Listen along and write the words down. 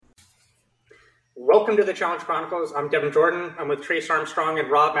Welcome to the Challenge Chronicles. I'm Devin Jordan. I'm with Trace Armstrong and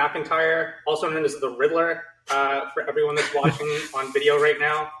Rob McIntyre, also known as the Riddler, for everyone that's watching on video right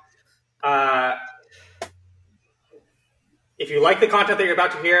now. If you like the content that you're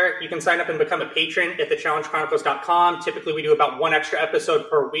about to hear, you can sign up and become a patron at thechallengechronicles.com. Typically, we do about one extra episode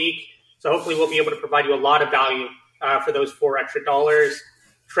per week, so hopefully we'll be able to provide you a lot of value for those $4 extra.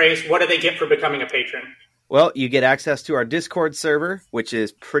 Trace, what do they get for becoming a patron? Well, you get access to our Discord server, which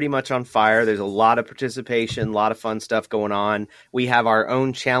is pretty much on fire. There's a lot of participation, a lot of fun stuff going on. We have our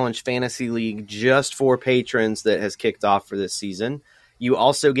own Challenge Fantasy League just for patrons that has kicked off for this season. You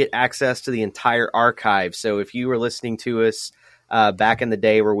also get access to the entire archive. So if you were listening to us back in the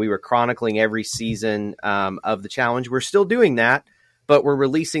day where we were chronicling every season of the challenge, we're still doing that, but we're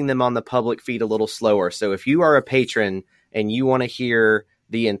releasing them on the public feed a little slower. So if you are a patron and you want to hear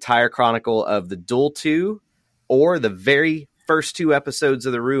the entire chronicle of the Duel 2 or the very first 2 episodes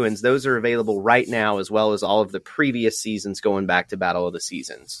of the Ruins, those are available right now, as well as all of the previous seasons going back to Battle of the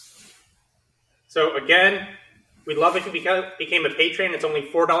Seasons. So again, we'd love if you became a patron. It's only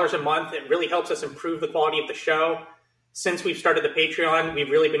 $4 a month. It really helps us improve the quality of the show. Since we've started the Patreon, we've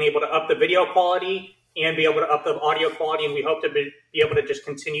really been able to up the video quality and be able to up the audio quality, and we hope to be able to just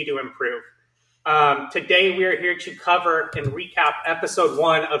continue to improve. Today, we are here to cover and recap episode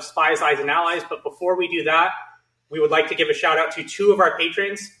 1 of Spies, Lies, and Allies. But before we do that, we would like to give a shout out to 2 of our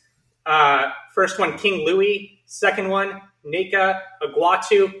patrons. First one, King Louie. Second one, Nika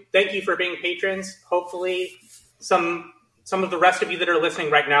Aguatu. Thank you for being patrons. Hopefully, some of the rest of you that are listening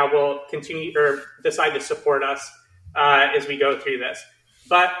right now will continue or decide to support us as we go through this.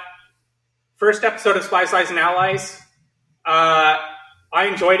 But first episode of Spies, Lies, and Allies. I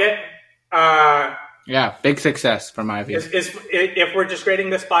enjoyed it. Yeah, big success from my view. If we're just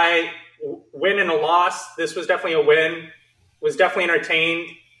grading this by win and a loss, this was definitely a win. Was definitely entertained.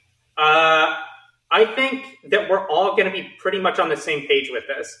 I think that we're all going to be pretty much on the same page with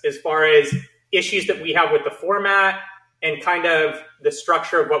this as far as issues that we have with the format and kind of the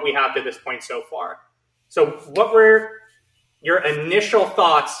structure of what we have to this point so far. So what were your initial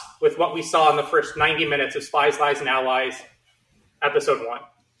thoughts with what we saw in the first 90 minutes of Spies, Lies, and Allies, episode 1?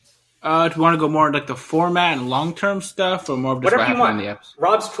 Do you want to go more like the format and long-term stuff, or more of just whatever you want? In the episode?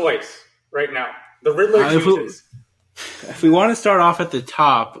 Rob's choice right now. The Riddler chooses. If we want to start off at the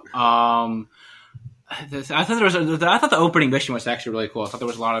top, I thought the opening mission was actually really cool. I thought there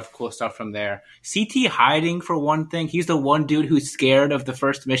was a lot of cool stuff from there. CT hiding, for one thing. He's the one dude who's scared of the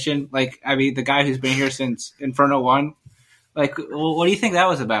first mission. Like, I mean, the guy who's been here since Inferno 1. Like, what do you think that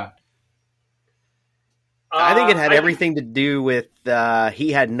was about? I think it had everything to do with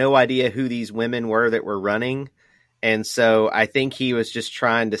he had no idea who these women were that were running. And so I think he was just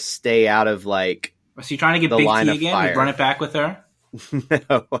trying to stay out of, like, was he trying to get Big T again and run it back with her?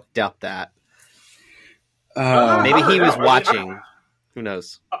 No, I doubt that. Maybe he was watching. Who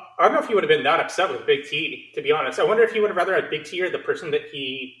knows? I don't know if he would have been that upset with Big T, to be honest. I wonder if he would have rather had Big T or the person that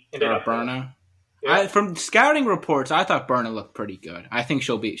he ended up with. Berna. Yeah. From scouting reports, I thought Berna looked pretty good. I think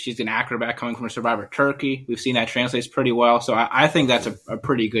she's an acrobat coming from a Survivor Turkey. We've seen that translates pretty well. So I think that's a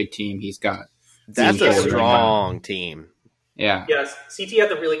pretty good team he's got. That's a strong team. Yeah. Yes. CT had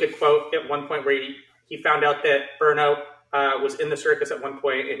the really good quote at one point where he found out that Berna was in the circus at one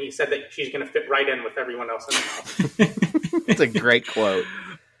point, and he said that she's going to fit right in with everyone else in the house. It's a great quote.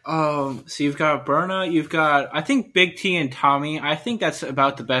 So you've got Berna, you've got, I think, Big T and Tommy. I think that's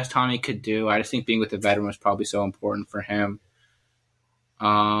about the best Tommy could do. I just think being with the veteran was probably so important for him.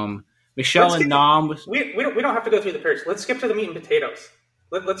 Michelle and Nam. We don't have to go through the pairs. Let's skip to the meat and potatoes.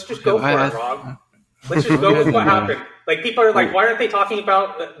 Let's just go for it, Rob. Let's just go with what happened. Like, people are like, why aren't they talking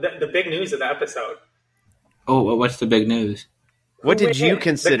about the big news of the episode? Oh, what's the big news? What did you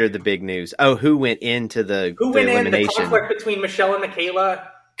consider the big news? Oh, who went into the elimination? The conflict between Michelle and Michaela.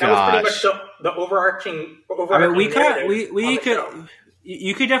 That was pretty much the overarching. I mean,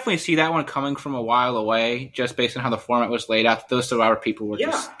 you could definitely see that one coming from a while away, just based on how the format was laid out. Those Survivor people were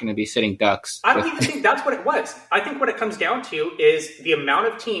just going to be sitting ducks. I don't even think that's what it was. I think what it comes down to is the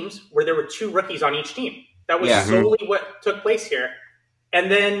amount of teams where there were 2 rookies on each team. That was solely what took place here. And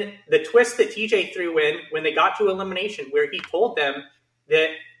then the twist that TJ threw in when they got to elimination, where he told them that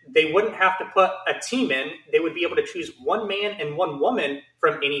they wouldn't have to put a team in. They would be able to choose one man and one woman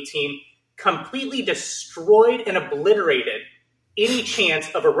from any team, completely destroyed and obliterated any chance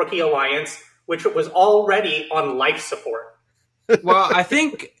of a rookie alliance, which was already on life support. Well, I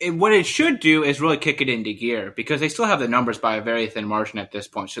think what it should do is really kick it into gear, because they still have the numbers by a very thin margin at this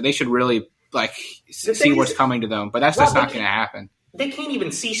point. So they should really see what's coming to them. But that's just not going to happen. They can't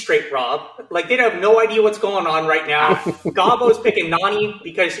even see straight, Rob. Like, they have no idea what's going on right now. Gabo's picking Nani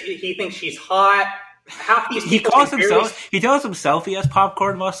because he thinks she's hot. Half these he tells himself he has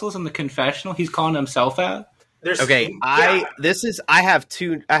popcorn muscles in the confessional. He's calling himself out. I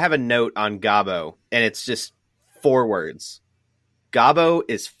have a note on Gabo, and it's just 4 words. Gabo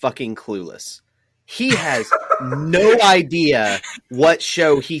is fucking clueless. He has no idea what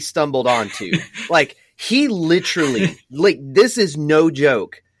show he stumbled onto. Like, he literally, this is no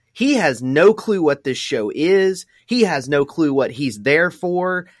joke. He has no clue what this show is. He has no clue what he's there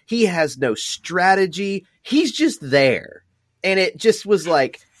for. He has no strategy. He's just there. And it just was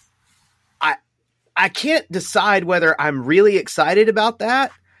like, I can't decide whether I'm really excited about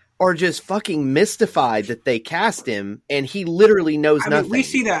that or just fucking mystified that they cast him and he literally knows nothing. We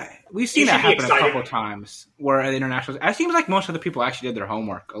see that. We've seen that happen a couple times where at the internationals. It seems like most of the people actually did their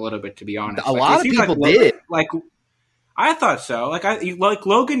homework a little bit, to be honest. A lot of people did. I thought so. Like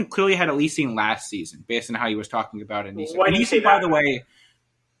Logan clearly had at least seen last season based on how he was talking about Anissa. Why do you say that? By the way,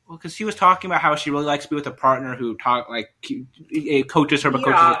 because he was talking about how she really likes to be with a partner who coaches her but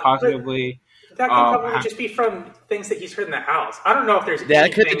coaches her positively. That could probably just be from things that he's heard in the house. I don't know if there's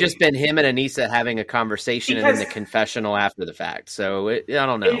that could have just been him and Anissa having a conversation and then the confessional after the fact. So I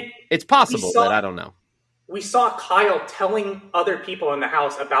don't know. It's possible, but I don't know. We saw Kyle telling other people in the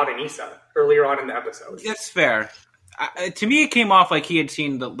house about Anissa earlier on in the episode. That's fair. To me, it came off like he had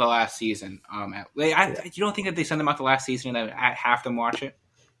seen the last season. You don't think that they send them out the last season and then half them watch it?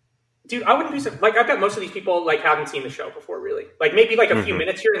 Dude, I wouldn't be like. I bet most of these people haven't seen the show before, really. Like maybe a few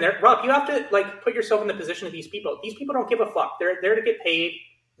minutes here and there. Rob, you have to put yourself in the position of these people. These people don't give a fuck. They're there to get paid.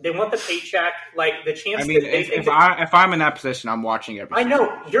 They want the paycheck. Like the chance. I mean, if I'm in that position, I'm watching everything. I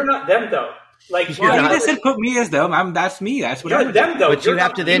know you're not them though. Like you just said, put me as them. That's me. That's what I'm them though. But you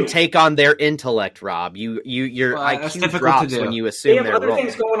have to then take on their intellect, Rob. Your IQ drops when you assume they have other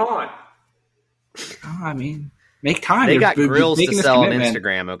things going on. I mean, make time. They got grills to sell on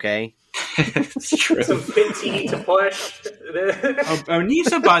Instagram. Okay. It's true. Some fit tea to push.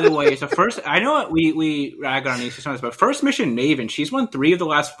 Anissa, by the way, is the first. I know we rag on Anissa sometimes, but first mission Maven. She's won 3 of the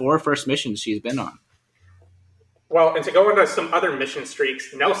last 4 first missions she's been on. Well, and to go into some other mission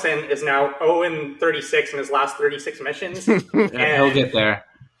streaks, Nelson is now 0-36 in his last 36 missions. He'll get there.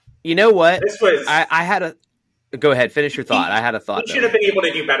 You know what? This was. I had a. Go ahead, finish your thought. I had a thought. He should have been able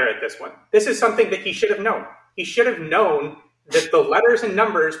to do better at this one. This is something that he should have known. He should have known that the letters and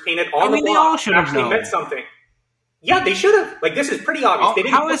numbers painted on the block actually meant something. Yeah, they should have. This is pretty obvious.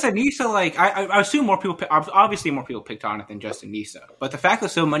 How is Anissa I assume more people. Obviously, more people picked on it than just Anissa. But the fact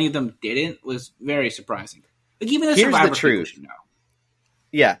that so many of them didn't was very surprising. Even the here's Survivor the truth. Should know.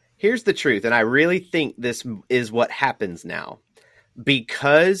 Yeah, here's the truth, and I really think this is what happens now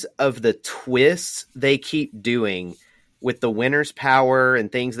because of the twists they keep doing with the winner's power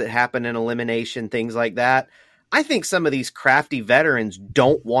and things that happen in elimination, things like that. I think some of these crafty veterans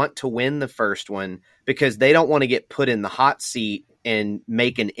don't want to win the first one because they don't want to get put in the hot seat and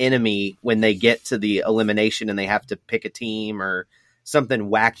make an enemy when they get to the elimination and they have to pick a team or something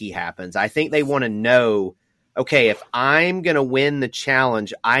wacky happens. I think they want to know, okay, if I'm going to win the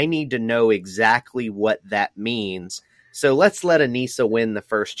challenge, I need to know exactly what that means. So let's let Anissa win the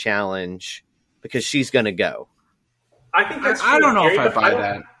first challenge because she's going to go. I think that's I don't know if I buy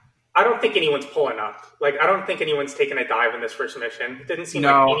that. I don't think anyone's pulling up. I don't think anyone's taking a dive in this first mission. It didn't seem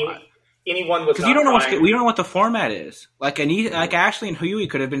anyone was. Because we don't know what the format is. Ashley and Huey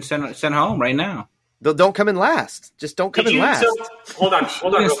could have been sent home right now. Don't come in last. Just don't come in last. Hold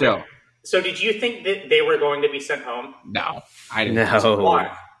on. Still. So did you think that they were going to be sent home? No, I didn't. No.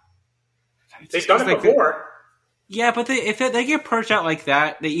 Why? They've done it before. Yeah, but if they get purged out like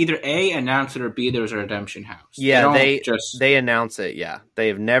that, they either A, announce it, or B, there's a redemption house. Yeah, they announce it, yeah. They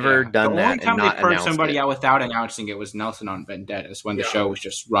have never done that. The only time they purged somebody out without announcing it was Nelson on Vendettas when the show was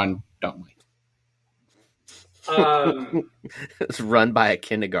just run dumbly. It's run by a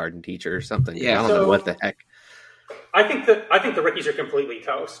kindergarten teacher or something. Yeah. I don't know what the heck. I think the rookies are completely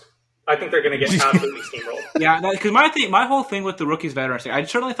toast. I think they're going to get absolutely steamrolled. Yeah, because my whole thing with the rookies veterans thing, I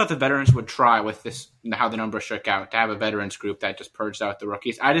certainly thought the veterans would try with this, how the numbers shook out, to have a veterans group that just purged out the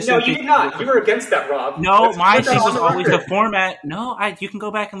rookies. You did not. You were against that, Rob. No, my thing was always the format. No, you can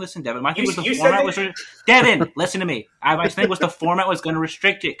go back and listen, Devin. My thing was the format was... Devin, listen to me. My thing was the format was going to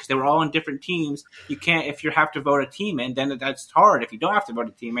restrict it because they were all on different teams. You can't, if you have to vote a team in, then that's hard. If you don't have to vote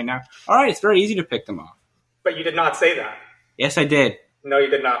a team in now, all right, it's very easy to pick them off. But you did not say that. Yes, I did. No,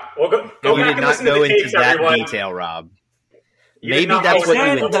 you did not. Well, go back and listen to the tapes, that everyone. Detail, Rob. Maybe that's what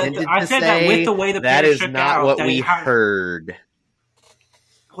you intended to say. That with the way the that is not what we heard.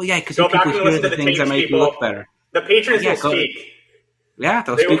 Well, yeah, because people hear the things that make you look better. The patrons will speak. Yeah,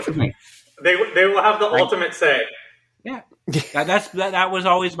 they'll speak for me. They will have the ultimate say. Yeah, that was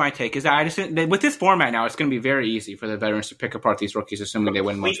always my take. Is that I just with this format now, it's going to be very easy for the veterans to pick apart these rookies, assuming they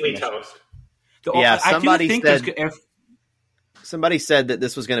win most of the toast. Yeah, somebody said that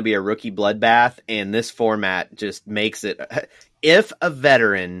this was going to be a rookie bloodbath, and this format just makes it. If a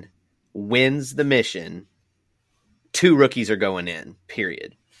veteran wins the mission, 2 rookies are going in.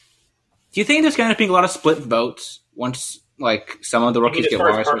 Period. Do you think there's going to be a lot of split votes once, like, some of the rookies get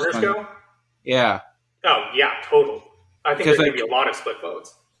wise? Yeah. Oh yeah, total. I think there's going to be a lot of split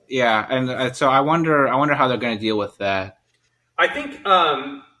votes. Yeah, and so I wonder how they're going to deal with that. I think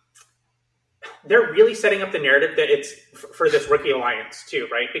they're really setting up the narrative that it's for this rookie alliance too,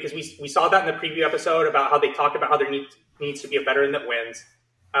 right? Because we saw that in the preview episode about how they talked about how there needs to be a veteran that wins.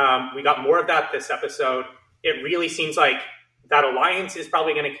 We got more of that this episode. It really seems like that alliance is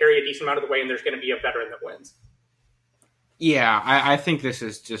probably going to carry a decent amount of the way, and there's going to be a veteran that wins. Yeah, I think this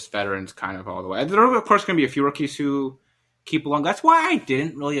is just veterans kind of all the way. There are, of course, going to be a few rookies who keep along. That's why I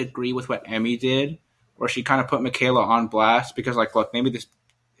didn't really agree with what Emmy did, where she kind of put Michaela on blast, because, like, look, maybe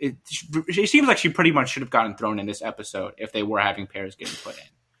it seems like she pretty much should have gotten thrown in this episode if they were having pairs getting put in.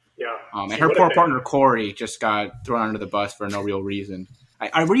 Yeah. And her poor partner, Corey, just got thrown under the bus for no real reason.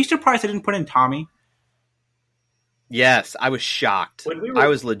 Were you surprised they didn't put in Tommy? Yes, I was shocked. I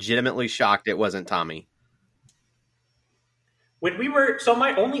was legitimately shocked it wasn't Tommy. So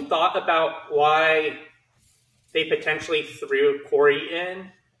my only thought about why they potentially threw Corey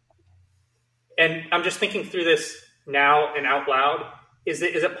in, and I'm just thinking through this now and out loud, is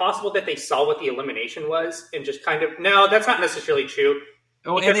it possible that they saw what the elimination was and just kind of, no, that's not necessarily true.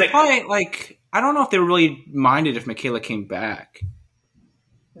 Oh, and they probably, I don't know if they really minded if Michaela came back.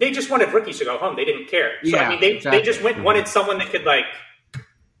 They just wanted rookies to go home. They didn't care. So, yeah, I mean, they just wanted someone that could, I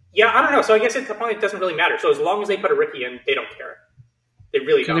don't know. So I guess at the point it doesn't really matter. So as long as they put a rookie in, they don't care. They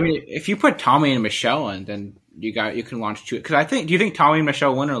really don't. I mean, if you put Tommy and Michelle in, then you can launch 2. Because do you think Tommy and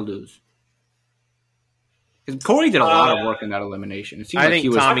Michelle win or lose? Because Corey did a lot of work in that elimination. It seems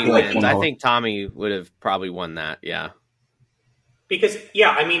Tommy wins. I think Tommy would have probably won that. Yeah. Because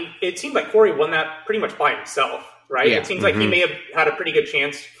I mean, it seemed like Corey won that pretty much by himself, right? Yeah. It seems like he may have had a pretty good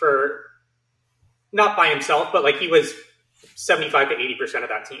chance for, not by himself, but he was 75 to 80% of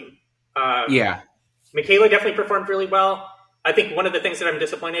that team. Michaela definitely performed really well. I think one of the things that I'm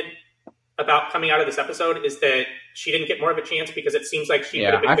disappointed about coming out of this episode is that she didn't get more of a chance, because it seems like she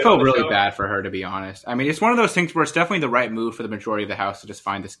could have been good. I felt really bad for her, to be honest. I mean, it's one of those things where it's definitely the right move for the majority of the house to just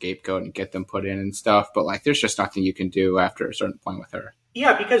find the scapegoat and get them put in and stuff. But there's just nothing you can do after a certain point with her.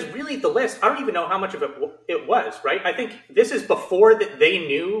 Yeah, because really the list, I don't even know how much of it was, right? I think this is before that they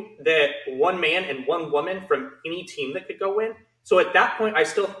knew that one man and one woman from any team that could go in. So at that point, I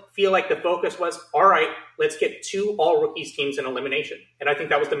still feel like the focus was, all right, let's get 2 all-rookies teams in elimination. And I think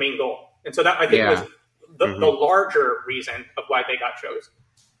that was the main goal. And so that, I think, was the larger reason of why they got chosen.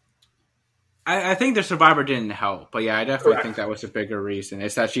 I think the Survivor didn't help. But I definitely think that was a bigger reason.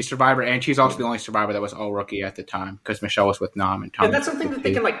 It's that she's Survivor, and she's also the only Survivor that was all-rookie at the time, because Michelle was with Nam and Tom. And that's something that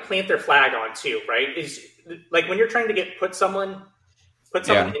they can, plant their flag on, too, right? Is when you're trying to put someone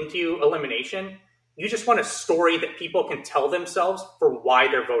into elimination, you just want a story that people can tell themselves for why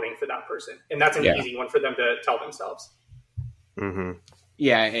they're voting for that person. And that's an easy one for them to tell themselves. Mm-hmm.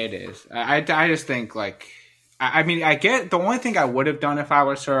 Yeah, it is. I just think, I mean, I get the only thing I would have done if I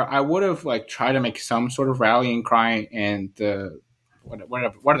was her, I would have, tried to make some sort of rallying cry, and what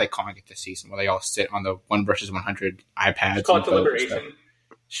are they calling it this season, where they all sit on the 1 versus 100 iPads? It's called deliberation.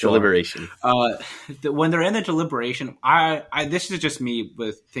 Sure. Deliberation. When they're in the deliberation, this is just me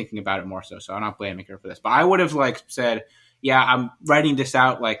with thinking about it more so I'm not blaming her for this, but I would have said, I'm writing this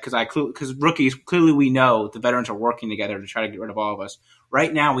out because rookies, clearly we know the veterans are working together to try to get rid of all of us.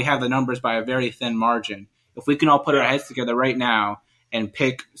 Right now, we have the numbers by a very thin margin. If we can all put our heads together right now and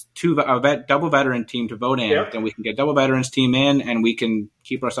pick a double veteran team to vote in, then we can get double veterans team in, and we can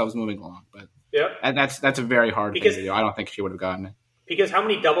keep ourselves moving along. But that's a very hard thing to do. I don't think she would have gotten it. Because how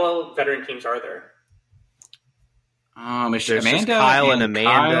many double veteran teams are there? There's Amanda, Kyle and Amanda,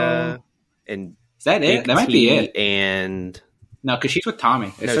 Kyle. And is that it? That might be it. And no, because she's with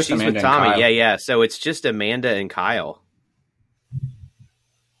Tommy. It's just she's Amanda with Tommy. And Kyle. Yeah. So it's just Amanda and Kyle.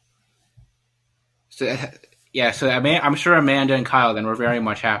 So I'm sure Amanda and Kyle then were very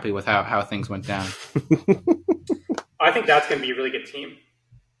much happy with how things went down. I think that's going to be a really good team.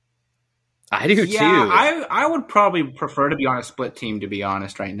 I do too. I would probably prefer to be on a split team, to be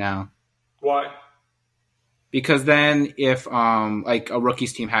honest, right now. Why? Because then if a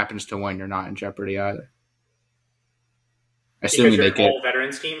rookie's team happens to win, you're not in jeopardy either. Assuming because they get all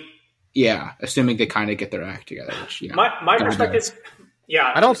veterans team? Yeah, assuming they kind of get their act together. Which, my perspective Yeah,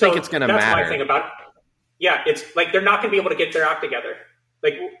 I don't think it's going to matter. That's my thing about it. Yeah, it's like they're not going to be able to get their act together.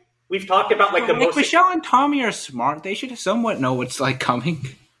 Like we've talked about, like Michelle and Tommy are smart. They should somewhat know what's like coming.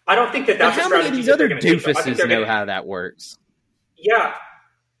 I don't think that's how many of these other doofuses know how that works? Yeah,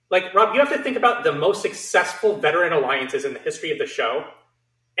 like Rob, you have to think about the most successful veteran alliances in the history of the show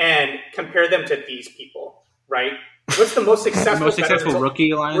and compare them to these people, right? What's the most successful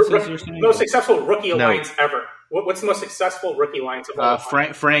rookie alliances? You're saying? Most successful rookie alliance ever. What's the most successful rookie alliance of all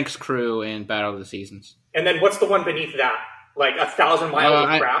time? Frank's crew in Battle of the Seasons. And then what's the one beneath that? Like 1,000 miles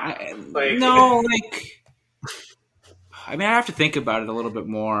of crap? I mean, I have to think about it a little bit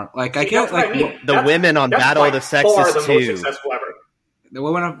more. Like, I get like the women on Battle of the Sexes too. Most successful ever. The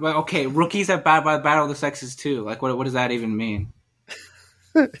women, rookies at Battle of the Sexes too. Like, what does that even mean?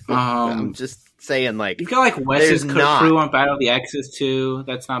 I'm just saying, like, you got like Wes's crew on Battle of the X's too.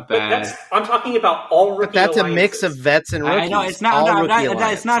 That's not bad. I'm talking about all rookie. But that's alliances. a mix of vets and rookies. I know it's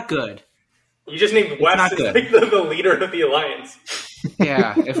not. It's not good. You just named Wes as like the leader of the alliance.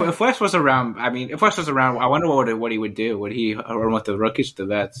 Yeah, if Wes was around, I wonder what he would do. Would he run with the rookies or the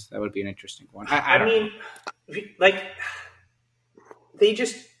vets? That would be an interesting one. I mean, like, they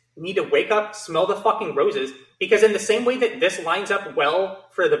just need to wake up, smell the fucking roses. Because in the same way that this lines up well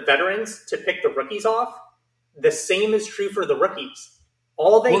for the veterans to pick the rookies off, the same is true for the rookies.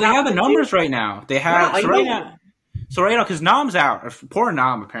 They have the numbers right now. They have right now, because Nam's out. Poor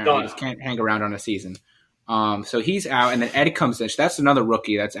Nam apparently just can't hang around on a season. So he's out, and then Ed comes in. So that's another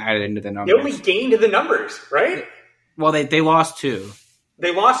rookie that's added into the numbers. They only gained the numbers, right? Well, they lost 2.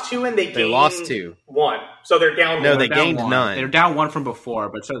 They lost 2, and they lost 2. 1. So they're down. No, they gained 1. none. They're down 1 from before,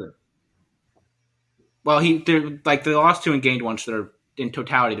 but they lost 2 and gained 1. So they're in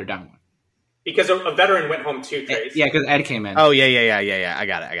totality they're down 1. Because a veteran went home too, Trace. Yeah, because Ed came in. Oh yeah. I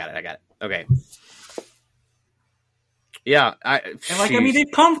got it. Okay. Yeah,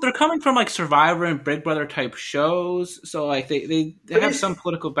 they're coming from like Survivor and Big Brother type shows, so like they have some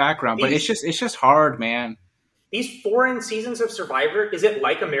political background, but it's just hard, man. These foreign seasons of Survivor, is it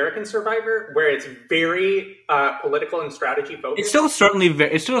like American Survivor, where it's very political and strategy focused? It's still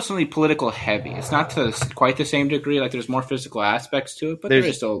certainly political heavy. It's not to quite the same degree. Like there's more physical aspects to it, but there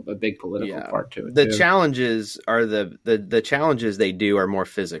is still a big political part to it. The challenges are the challenges they do are more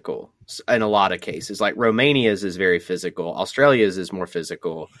physical in a lot of cases. Like Romania's is very physical. Australia's is more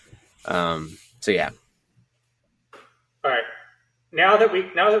physical. So yeah. All right. Now that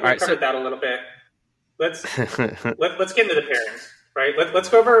we've covered that a little bit. Let's get into the pairings, right? Let's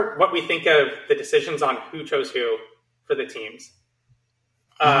go over what we think of the decisions on who chose who for the teams.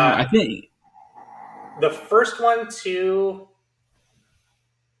 I think the first one to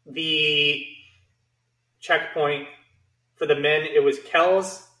the checkpoint for the men, it was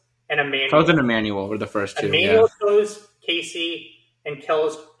Kells and Emmanuel. Kells and Emmanuel were the first 2. Emmanuel chose Casey and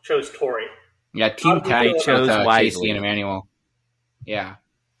Kells chose Tori. Yeah, Team Tag chose Casey and Emmanuel. Yeah.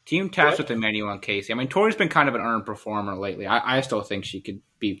 Team tasked with Emmanuel and Casey. I mean, Tori's been kind of an earned performer lately. I still think she could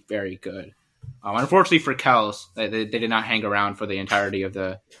be very good. Unfortunately for Kells, they did not hang around for the entirety of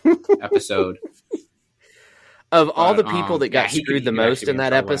the episode. Of all the people that got screwed the most in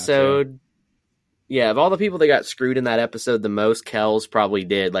that episode, of all the people that got screwed in that episode the most, Kells probably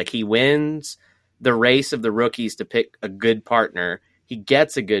did. Like, he wins the race of the rookies to pick a good partner. He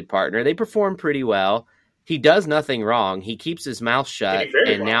gets a good partner. They perform pretty well. He does nothing wrong. He keeps his mouth shut,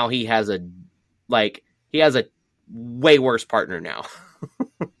 and now he has a way worse partner now.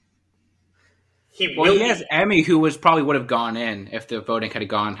 He has Emmy, who would have gone in if the voting had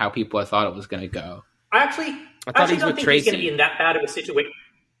gone how people had thought it was going to go. I thought he's don't think Tracy. He's going to be in that bad of a situation.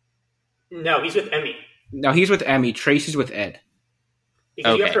 No, he's with Emmy. No, he's with Emmy. Tracy's with Ed.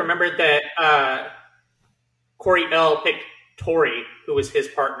 Because you have to remember that Corey L. picked Tori, who was his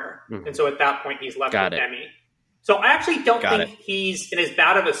partner. And so at that point, he's left with Emmy. So I actually don't think he's in as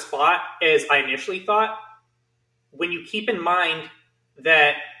bad of a spot as I initially thought, when you keep in mind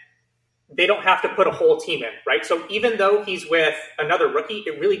that they don't have to put a whole team in, right? So even though he's with another rookie,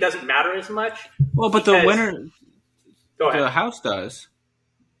 it really doesn't matter as much. Well, but the winner, the house does.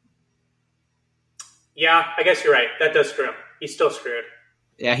 Yeah, I guess you're right. That does screw him. He's still screwed.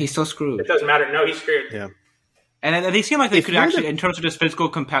 Yeah, he's still screwed. It doesn't matter. No, he's screwed. Yeah. And they seem like they could actually, in terms of just physical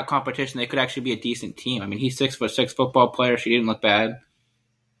competition, they could actually be a decent team. I mean, he's 6'6" football player. She didn't look bad.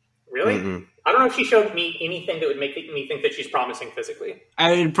 Really? Mm-hmm. I don't know if she showed me anything that would make me think that she's promising physically.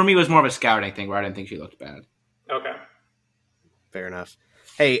 For me, it was more of a scouting thing where I didn't think she looked bad. Okay. Fair enough.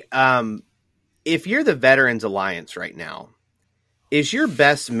 Hey, if you're the Veterans Alliance right now, is your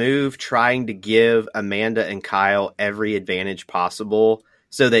best move trying to give Amanda and Kyle every advantage possible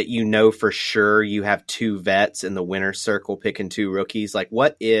so that you know for sure you have 2 vets in the winner's circle picking 2 rookies. Like,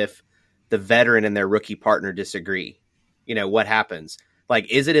 what if the veteran and their rookie partner disagree? You know, what happens?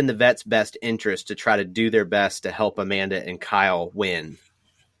 Like, is it in the vet's best interest to try to do their best to help Amanda and Kyle win?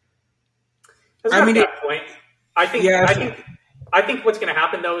 That's not a bad point. I think what's going to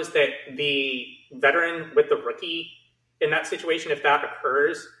happen, though, is that the veteran with the rookie in that situation, if that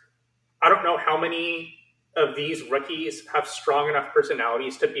occurs, I don't know how many of these rookies have strong enough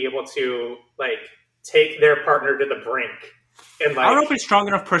personalities to be able to, like, take their partner to the brink. And, like, I don't know if it's strong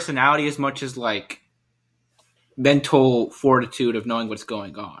enough personality as much as, like, mental fortitude of knowing what's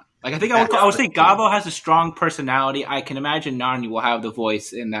going on. Like, I think I would say Gabo has a strong personality. I can imagine Nani will have the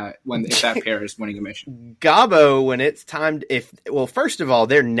voice in that if that pair is winning a mission. Gabo, when it's time, first of all,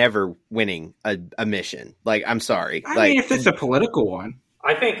 they're never winning a mission. Like, I'm sorry. I mean, if it's a political one,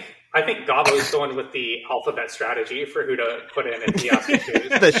 I think Gabo's going with the alphabet strategy for who to put in if he has to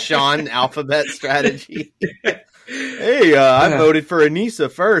choose. The Sean alphabet strategy. Hey, I voted for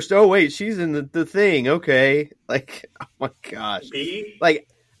Anissa first. Oh, wait, she's in the thing. Okay. Like, oh my gosh. Like,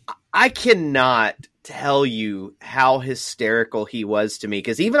 I cannot tell you how hysterical he was to me,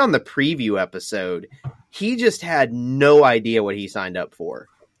 because even on the preview episode, he just had no idea what he signed up for.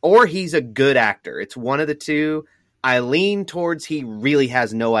 Or he's a good actor. It's one of the two. I lean towards he really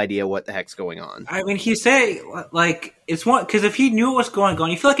has no idea what the heck's going on. I mean, he said, like, it's one, because if he knew what was going on,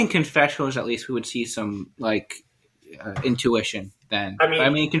 you feel like in confessionals, at least, we would see some, like, intuition then. I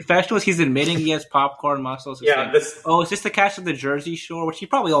mean, confessionals, he's admitting he has popcorn muscles. Yeah. Is this the cast of the Jersey Shore? Which he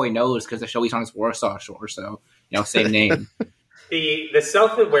probably already knows because the show he's on is Warsaw Shore, so, same name. The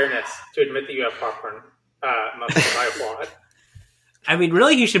self-awareness to admit that you have popcorn muscles, I applaud. I mean,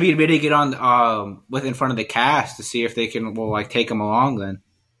 really, he should be admitting it on in front of the cast to see if they will take him along. Then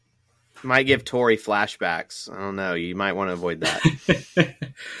might give Tori flashbacks. I don't know. You might want to avoid that.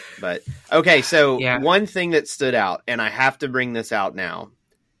 But okay, so one thing that stood out, and I have to bring this out now.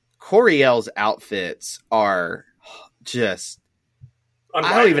 Coriel's outfits are just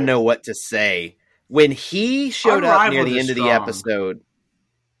unrivaled. I don't even know what to say. When he showed up near the end of the episode,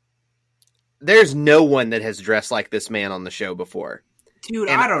 there's no one that has dressed like this man on the show before. Dude,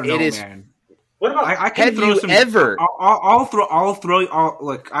 and I don't know, man. What about I can have throw you some, ever? I'll throw.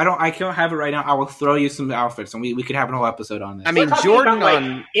 Look, I can't have it right now. I will throw you some outfits, and we could have an whole episode on this. I mean,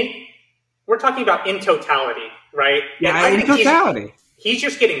 Jordan we're talking about in totality, right? Yeah, in totality. He's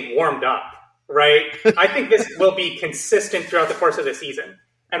just getting warmed up, right? I think this will be consistent throughout the course of the season,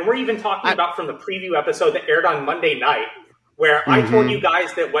 and we're even talking about from the preview episode that aired on Monday night, where I told you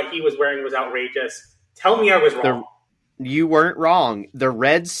guys that what he was wearing was outrageous. Tell me I was wrong. You weren't wrong. The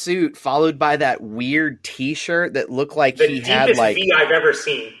red suit followed by that weird T-shirt that looked like he had like V I've ever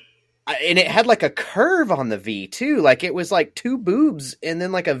seen, and it had like a curve on the V too. Like it was like 2 boobs and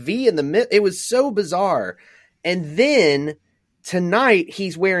then like a V in the mid. It was so bizarre. And then tonight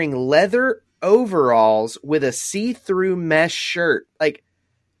he's wearing leather overalls with a see-through mesh shirt. Like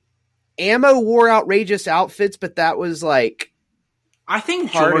Ammo wore outrageous outfits, but that was like. I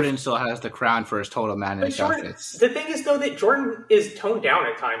think Jordan still has the crown for his total madness outfits. The thing is, though, that Jordan is toned down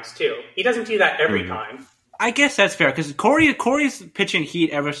at times, too. He doesn't do that every time. I guess that's fair, because Corey's pitching heat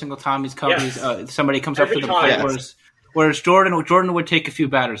every single time he's somebody comes up to the plate, whereas Jordan would take a few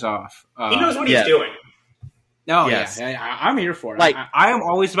batters off. He knows what he's doing. No, I'm here for it. Like, I am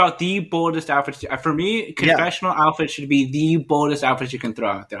always about the boldest outfits. For me, confessional outfits should be the boldest outfits you can throw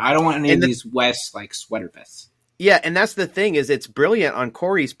out there. I don't want any of these West sweater vests. Yeah, and that's the thing is it's brilliant on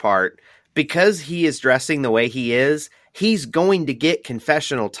Corey's part because he is dressing the way he is. He's going to get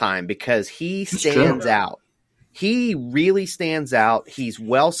confessional time because he stands out. He really stands out. He's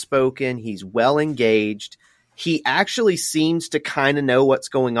well-spoken. He's well-engaged. He actually seems to kind of know what's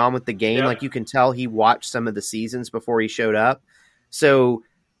going on with the game. Yeah. Like you can tell he watched some of the seasons before he showed up. So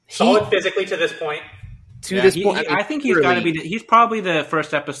solid physically to this point. I think he's got to be. He's probably the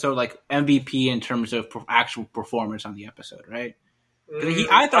first episode like MVP in terms of actual performance on the episode, right?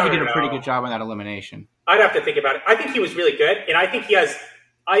 I thought he did a pretty good job on that elimination. I'd have to think about it. I think he was really good, and I think he has.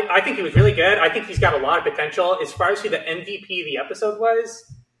 I think he was really good. I think he's got a lot of potential. As far as who the MVP of the episode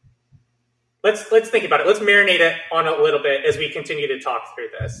was, let's think about it. Let's marinate it on a little bit as we continue to talk through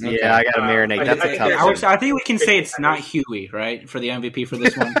this. Yeah, I got to marinate. That's a tough. I think we can say it's not Huey, right, for the MVP for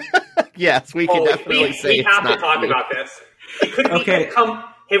this one. Yes, we can definitely say we have to talk about this. Could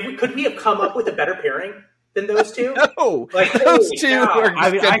we have come up with a better pairing than those two? No, those two.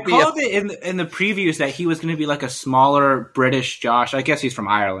 I called it in the previews that he was going to be like a smaller British Josh. I guess he's from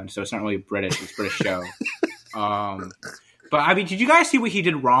Ireland, so it's not really British. It's a British show. But I mean, did you guys see what he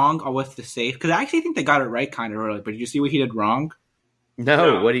did wrong with the safe? Because I actually think they got it right kind of early. But did you see what he did wrong?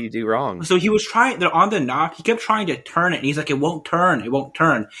 No, what do you do wrong? So he was trying, they're on the knob, he kept trying to turn it, and he's like, it won't turn.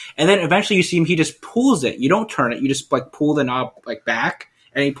 And then eventually you see him, he just pulls it. You don't turn it, you just like pull the knob like back,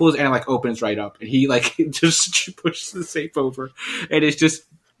 and he pulls it and it like opens right up. And he like just pushes the safe over. And it's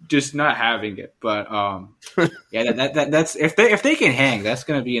just not having it. But yeah, that's if they can hang, that's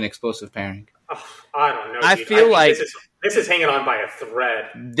gonna be an explosive pairing. Oh, I don't know. I feel like this is hanging on by a thread.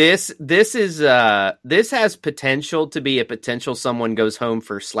 This has potential to be a potential someone goes home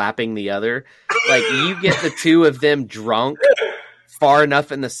for slapping the other. Like, you get the two of them drunk far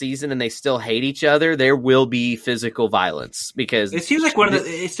enough in the season and they still hate each other, there will be physical violence, because it seems like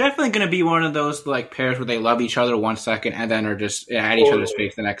it's definitely going to be one of those like pairs where they love each other 1 second and then are just at each other's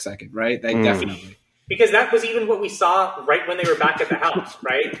face the next second, right? Definitely. Because that was even what we saw right when they were back at the house,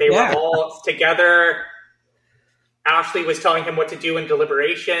 right? They were all together. Ashley was telling him what to do in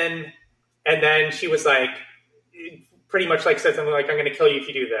deliberation, and then she was like, pretty much like said something like, "I'm going to kill you if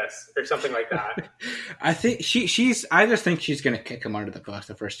you do this," or something like that. I think I just think she's going to kick him under the bus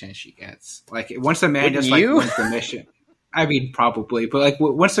the first chance she gets. Like, once Amanda just like wins the mission. I mean, probably, but like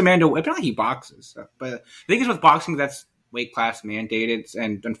once Amanda, apparently he boxes. So, but the thing is with boxing, that's weight class mandated,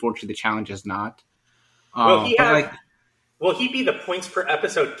 and unfortunately the challenge is not. Will he be the points per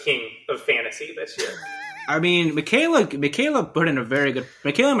episode king of fantasy this year? I mean, Michaela and Michelle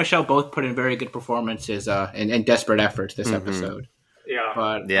both put in very good performances and desperate efforts this episode. Yeah,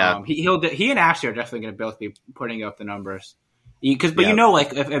 but he and Ashley are definitely going to both be putting up the numbers. You know,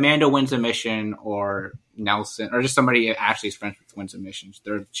 like if Amanda wins a mission or Nelson or just somebody Ashley's friends with wins a mission,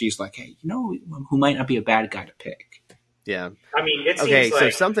 she's like, hey, you know who might not be a bad guy to pick? Yeah, I mean, it seems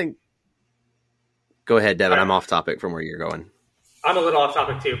like something. Go ahead, Devin. I'm off topic from where you're going. I'm a little off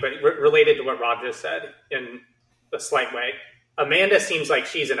topic too, but related to what Rob just said in a slight way. Amanda seems like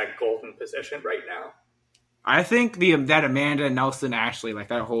she's in a golden position right now. I think that Amanda, Nelson, Ashley, like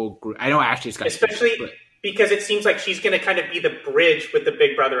that whole group. I know Ashley's got especially because it seems like she's going to kind of be the bridge with the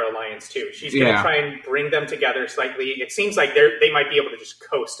Big Brother Alliance too. She's going to try and bring them together slightly. It seems like they might be able to just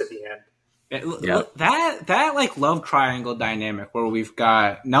coast to the end. That like love triangle dynamic where we've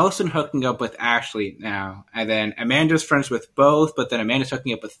got Nelson hooking up with Ashley now, and then Amanda's friends with both, but then Amanda's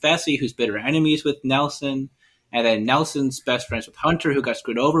hooking up with Fessy, who's bitter enemies with Nelson, and then Nelson's best friends with Hunter, who got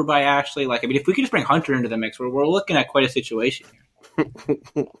screwed over by Ashley. Like, I mean, if we could just bring Hunter into the mix, we're looking at quite a situation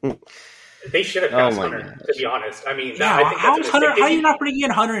here. They should have cast Hunter, to be honest. I mean, I think how are you not bringing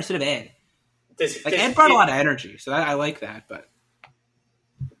in Hunter instead of Ed? Ed brought a lot of energy, so I like that, but.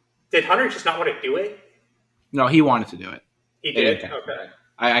 Did Hunter just not want to do it? No, he wanted to do it. He did? Okay.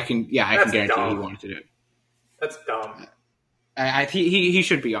 I can guarantee he wanted to do it. That's dumb. He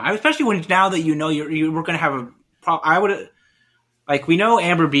should be on. Especially now that you know we're going to have a problem. I would like, we know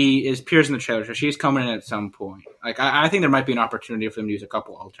Amber B appears in the trailer, so she's coming in at some point. Like, I think there might be an opportunity for them to use a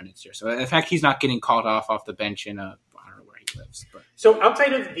couple alternates here. So, in fact, he's not getting called off the bench in I don't know where he lives. But. So,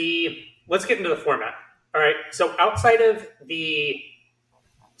 outside of let's get into the format. All right. So, outside of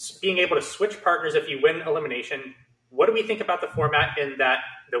being able to switch partners if you win elimination, what do we think about the format in that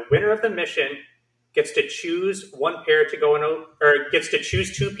the winner of the mission gets to choose one pair to go in, or gets to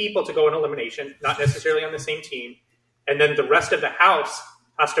choose two people to go in elimination, not necessarily on the same team, and then the rest of the house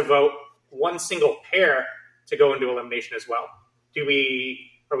has to vote one single pair to go into elimination as well? Are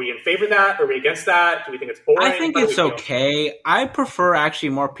we in favor of that? Are we against that? Do we think it's boring? I think it's okay. I prefer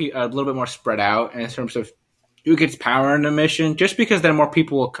actually a little bit more spread out in terms of who gets power in a mission, just because then more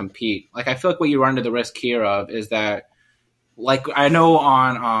people will compete. Like, I feel like what you run into the risk here of is that, like, I know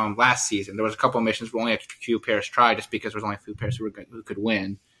on last season, there was a couple of missions where only a few pairs tried just because there was only a few pairs who could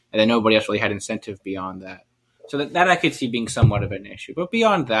win, and then nobody else really had incentive beyond that. So that I could see being somewhat of an issue. But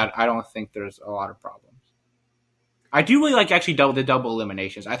beyond that, I don't think there's a lot of problems. I do really like actually the double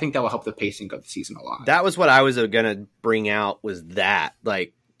eliminations. I think that will help the pacing of the season a lot. That was what I was going to bring out, was that.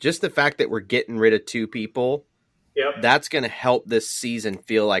 Like, just the fact that we're getting rid of two people, that's going to help this season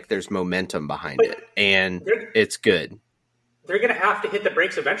feel like there's momentum behind it, and it's good. They're going to have to hit the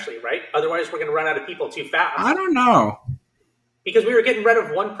brakes eventually, right? Otherwise, we're going to run out of people too fast. I don't know. Because we were getting rid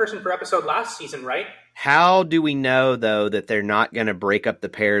of one person per episode last season, right? How do we know, though, that they're not going to break up the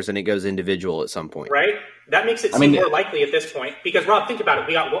pairs and it goes individual at some point? Right? That makes it seem more likely at this point. Because, Rob, think about it.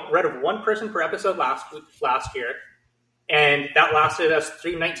 We got rid of one person per episode last year. And that lasted us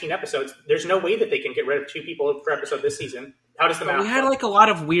 319 episodes. There's no way that they can get rid of two people per episode this season. How does the math We had like a lot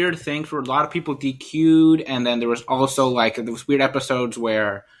of weird things where a lot of people DQ'd, and then there was also like those weird episodes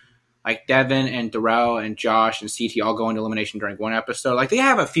where like Devin and Darrell and Josh and CT all go into elimination during one episode. Like, they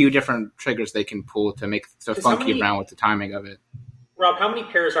have a few different triggers they can pull to make it so funky around with the timing of it. Rob, how many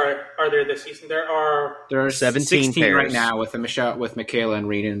pairs are there this season? There are 17 16 pairs right now with Michaela and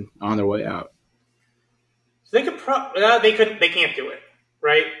Renan on their way out. So they could they can't do it,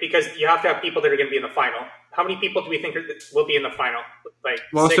 right? Because you have to have people that are going to be in the final. How many people do we think will be in the final?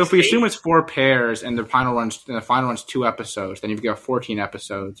 So if we assume it's 4 pairs and the final runs 2 episodes, then you've got 14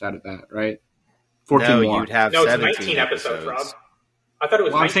 episodes out of that, right? 14 more. You'd have it's 17 19 episodes, Rob. I thought it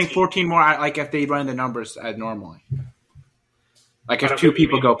was 19. I'm saying 14 more, like if they run the numbers normally. Like if 2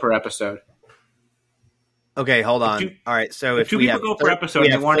 people go per episode. Okay, hold on. All right, so if 2 we people have go per episode,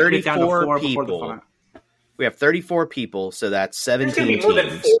 they want to get down to 4 before the final. We have 34 people, so that's 17 teams. There's going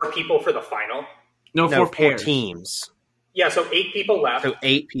to be more than 4 people for the final. No, 4 pairs. 4 teams. Yeah, so 8 people left. So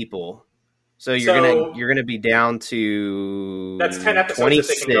 8 people. So you're gonna be down to that's 10 episodes 26,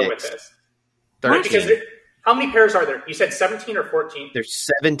 that they can go with this. 13. Because how many pairs are there? You said 17 or 14? There's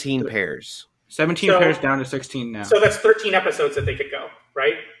 17 pairs. 17 pairs down to 16 now. So that's 13 episodes that they could go,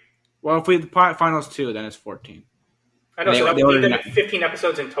 right? Well, if the finals 2, then it's 14. I know, so that would be 15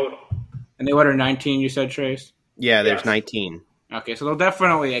 episodes in total. And they ordered 19, you said, Trace? Yeah, there's 19. Okay, so they'll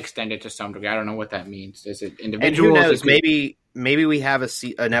definitely extend it to some degree. I don't know what that means. Is it individuals? And who knows? Maybe we have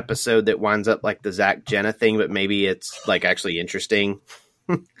an episode that winds up like the Zach Jenna thing, but maybe it's like actually interesting.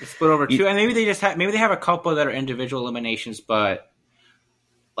 It's split over 2, and maybe they have a couple that are individual eliminations, but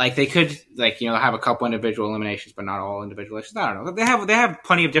like they could have a couple individual eliminations, but not all individual eliminations. I don't know. They have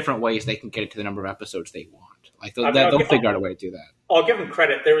plenty of different ways they can get it to the number of episodes they want. Like they'll figure out a way to do that. I'll give them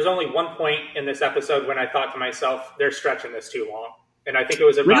credit. There was only one point in this episode when I thought to myself, they're stretching this too long. And I think it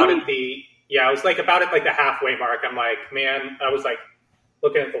was about it was like about it like the halfway mark. I'm like, man, I was like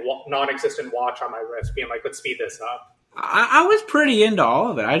looking at the non-existent watch on my wrist, being like, let's speed this up. I was pretty into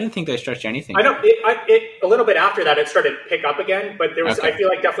all of it. I didn't think they stretched anything. I know a little bit after that, it started to pick up again, but there was, I feel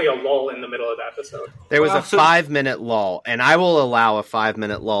like, definitely a lull in the middle of the episode. There was a 5-minute lull, and I will allow a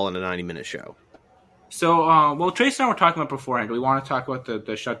 5-minute lull in a 90-minute show. So, Trace and I were talking about beforehand. Do we want to talk about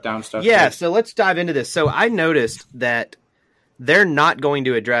the shutdown stuff? Yeah, so let's dive into this. So I noticed that they're not going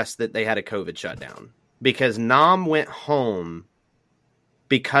to address that they had a COVID shutdown because Nam went home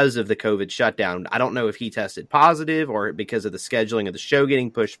because of the COVID shutdown. I don't know if he tested positive or because of the scheduling of the show getting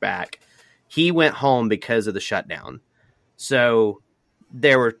pushed back. He went home because of the shutdown. So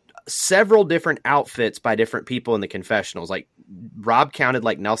there were several different outfits by different people in the confessionals. Like Rob counted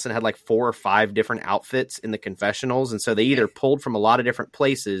like Nelson had like 4 or 5 different outfits in the confessionals. And so they either pulled from a lot of different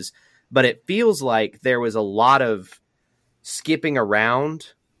places, but it feels like there was a lot of skipping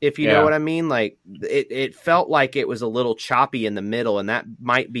around, if you know what I mean. Like it felt like it was a little choppy in the middle, and that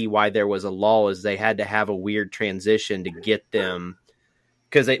might be why there was a lull, is they had to have a weird transition to get them,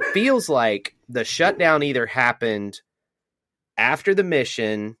 because it feels like the shutdown either happened after the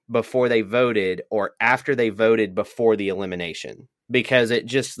mission before they voted or after they voted before the elimination, because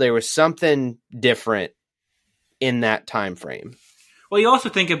there was something different in that time frame. Well, you also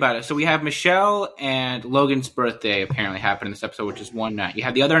think about it. So we have Michelle and Logan's birthday apparently happened in this episode, which is one night. You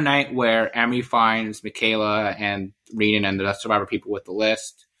have the other night where Emmy finds Michaela and Renan and the Survivor people with the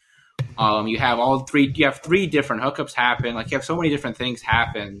list. You have you have 3 different hookups happen. Like you have so many different things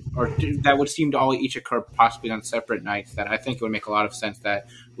happen, or that would seem to all each occur possibly on separate nights, that I think it would make a lot of sense that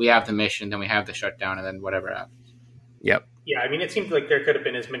we have the mission, then we have the shutdown, and then whatever happens. Yep. Yeah, I mean, it seems like there could have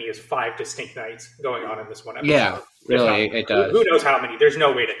been as many as 5 distinct nights going on in this one episode. Yeah, really, it does. Who knows how many? There's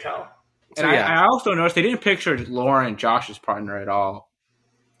no way to tell. And I also noticed they didn't picture Lauren, Josh's partner, at all.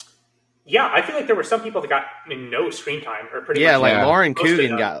 Yeah, I feel like there were some people that got no screen time, or pretty much. Yeah, like Lauren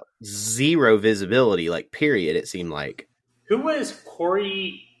Coogan got 0 visibility, like period, it seemed like. Who was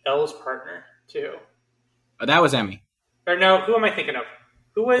Corey L's partner, too? Oh, that was Emmy. Or no, who am I thinking of?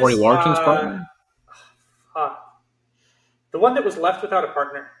 Who was Corey Wharton's partner? The one that was left without a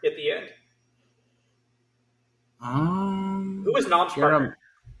partner at the end. Who was Nam's partner?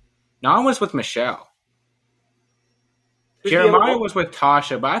 Nam was with Michelle. Jeremiah was with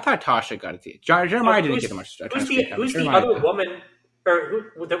Tasha, but I thought Tasha got it. Jeremiah didn't get much. Who's the other woman, or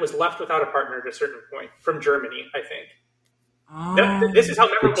who that was left without a partner at a certain point from Germany? I think. This is how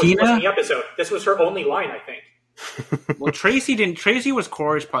memorable she was in the episode. This was her only line, I think. Well, Tracy didn't. Tracy was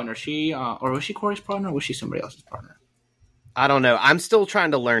Corey's partner. Or was she Corey's partner? Or was she somebody else's partner? I don't know. I'm still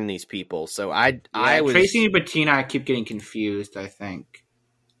trying to learn these people. So I was Tracy and Bettina. I keep getting confused. I think.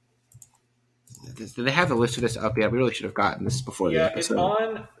 Do they have the list of this up yet? We really should have gotten this before the episode.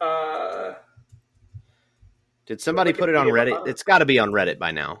 It's on. Did somebody put it on Reddit? It's got to be on Reddit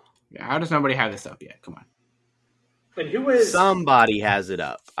by now. Yeah, how does nobody have this up yet? Come on. And who is somebody has it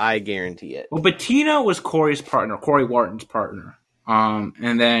up? I guarantee it. Well, Bettina was Corey's partner, Corey Wharton's partner.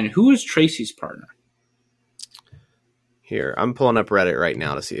 And then who is Tracy's partner? Here, I'm pulling up Reddit right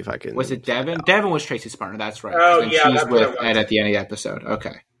now to see if I can. Was it Devin? Devin was Tracy's partner. That's right. Oh, and yeah, she's that's what it with was. Ed at the end of the episode.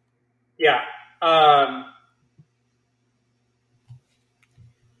 Okay. Yeah. I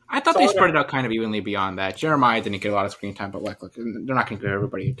thought they spread it out kind of evenly beyond that. Jeremiah didn't get a lot of screen time, but look, they're not going to give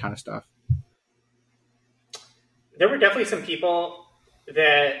everybody a ton of stuff. There were definitely some people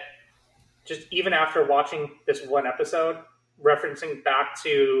that just even after watching this one episode, referencing back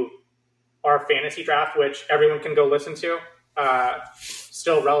to our fantasy draft, which everyone can go listen to,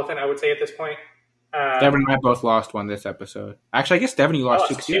 still relevant, I would say, at this point. Devin and I both lost one this episode. Actually, I guess Devin, you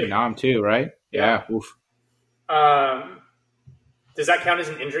lost two. Now I'm two, right? Yeah. Oof. Does that count as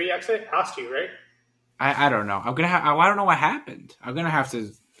an injury exit? Has to, right? I don't know. I don't know what happened. I'm gonna have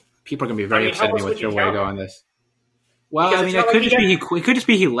to. People are gonna be very upset at me with your way to go on this. Well, Because I mean, it could just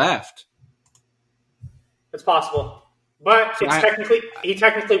be he left. It's possible, but he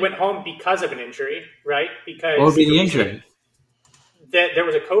technically went home because of an injury, right? Because what would be the injury? That there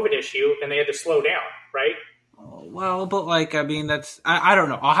was a COVID issue and they had to slow down, right? Well, but like, I mean, I don't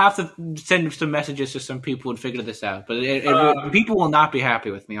know. I'll have to send some messages to some people and figure this out. But people will not be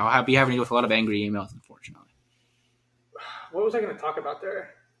happy with me. I'll be having to deal with a lot of angry emails, unfortunately. What was I going to talk about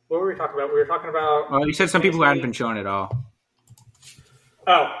there? What were we talking about? We were talking about... Well, you said some people hadn't been shown at all.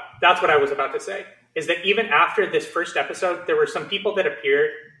 Oh, that's what I was about to say. Is that even after this first episode, there were some people that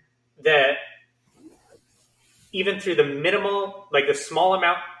appeared that even through the minimal, like the small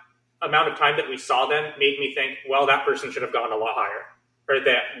amount of time that we saw them made me think, well, that person should have gone a lot higher. Or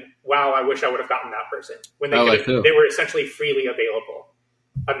that, wow, I wish I would have gotten that person. When they they were essentially freely available.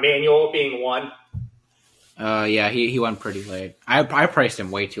 Emmanuel being one. Yeah, he went pretty late. I priced him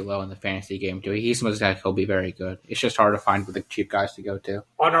way too low in the fantasy game too. He seems like he'll be very good. It's just hard to find with the cheap guys to go to.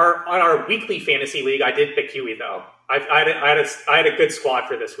 On our weekly fantasy league, I did pick Huey though. I had a good squad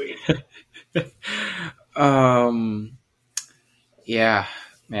for this week. Yeah,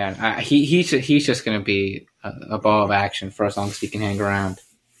 man. He's just going to be a ball of action for as long as he can hang around.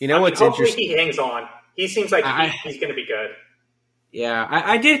 You know what's interesting? Hopefully he hangs on. He seems like he's going to be good. Yeah,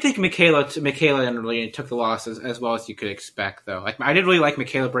 I did think Michaela really took the loss as well as you could expect, though. Like, I did really like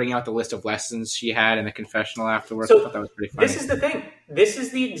Michaela bringing out the list of lessons she had in the confessional afterwards. So I thought that was pretty funny. This is the thing. This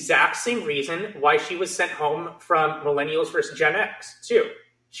is the exact same reason why she was sent home from Millennials versus Gen X, too.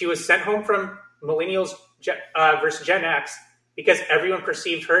 She was sent home from Millennials versus Gen X because everyone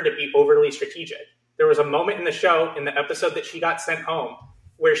perceived her to be overly strategic. There was a moment in the show, in the episode that she got sent home,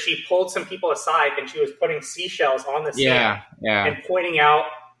 where she pulled some people aside and she was putting seashells on the sand and pointing out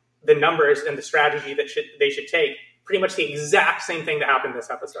the numbers and the strategy that they should take. Pretty much the exact same thing that happened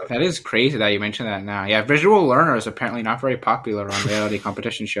this episode. That is crazy that you mentioned that now. Yeah, visual learner is apparently not very popular on reality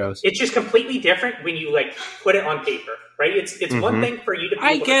competition shows. It's just completely different when you put it on paper, right? It's one thing for you to be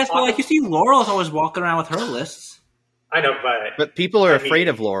able to talk but you see Laurel's always walking around with her lists. I know, but people are afraid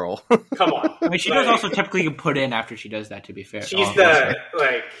of Laurel. Come on. I mean, she does also typically put in after she does that, to be fair. She's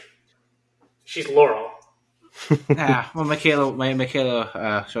she's Laurel. Yeah, well, Michaela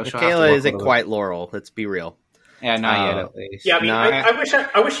isn't quite Laurel. Let's be real. Yeah, not yet, at least. Yeah, I mean,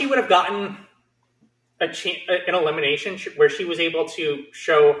 I wish she would have gotten an elimination where she was able to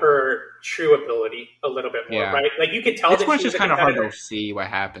show her true ability a little bit more, right? Like, you could tell that she was kind of hard to see what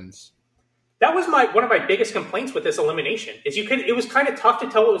happens. That was one of my biggest complaints with this elimination. It was kind of tough to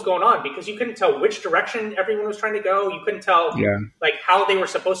tell what was going on because you couldn't tell which direction everyone was trying to go. You couldn't tell how they were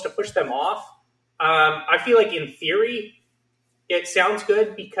supposed to push them off. I feel like in theory, it sounds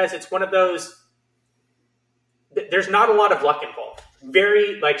good because it's one of those. There's not a lot of luck involved.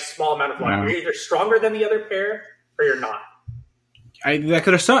 Very small amount of luck. You're either stronger than the other pair or you're not.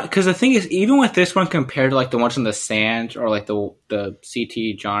 Because the thing is, even with this one compared to the ones in the sand or the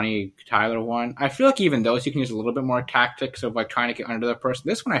CT Johnny Tyler one, I feel like even those you can use a little bit more tactics of trying to get under the person.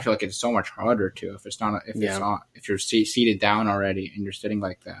 This one I feel like it's so much harder to if you're seated down already and you're sitting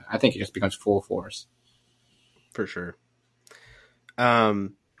like that. I think it just becomes full force. For sure.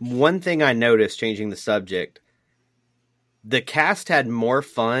 One thing I noticed, changing the subject, the cast had more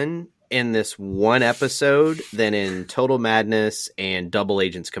fun in this one episode than in Total Madness and Double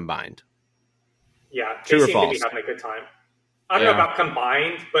Agents combined. Yeah, they seem to be having a good time. I don't know about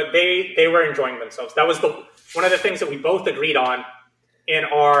combined, but they were enjoying themselves. That was one of the things that we both agreed on in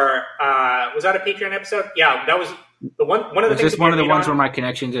our was that a Patreon episode? Yeah, that was the one of the things. Was this one of the ones where my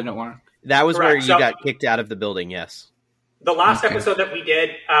connection didn't work? That was correct. Where you got kicked out of the building, yes. The last episode that we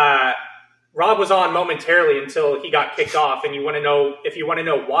did, Rob was on momentarily until he got kicked off, and if you want to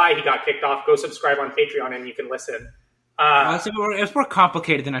know why he got kicked off, go subscribe on Patreon and you can listen. It's more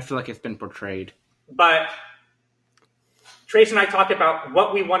complicated than I feel like it's been portrayed. But Trace and I talked about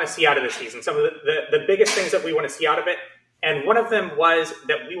what we want to see out of this season. Some of the biggest things that we want to see out of it. And one of them was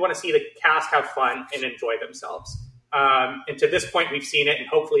that we want to see the cast have fun and enjoy themselves. And to this point, we've seen it, and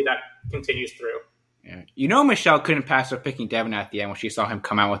hopefully that continues through. Yeah. You know, Michelle couldn't pass up picking Devin at the end when she saw him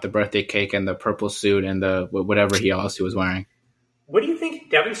come out with the birthday cake and the purple suit and the whatever else he was wearing. What do you think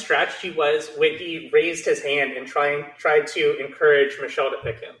Devin's strategy was when he raised his hand and tried to encourage Michelle to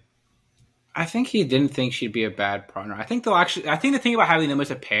pick him? I think he didn't think she'd be a bad partner. I think the thing about having them as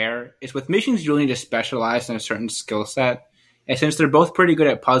a pair is with missions, you really need to specialize in a certain skill set. And since they're both pretty good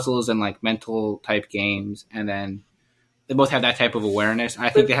at puzzles and like mental type games, and then they both have that type of awareness, I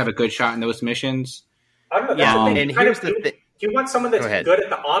think they have a good shot in those missions. I don't know. That's the thing. And here's the thing. You want someone that's good at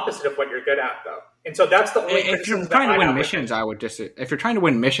the opposite of what you're good at, though. And so that's the only. If you're trying to win missions, if you're trying to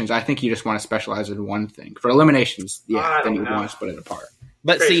win missions, I think you just want to specialize in one thing. For eliminations, then you want to split it apart.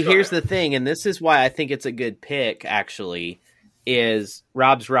 But see, here's the thing, and this is why I think it's a good pick, actually, is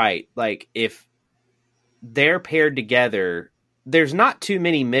Rob's right. Like, if they're paired together, there's not too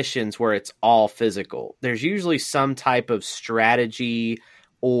many missions where it's all physical. There's usually some type of strategy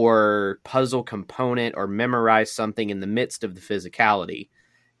or puzzle component or memorize something in the midst of the physicality.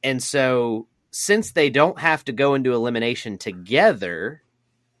 And so, since they don't have to go into elimination together,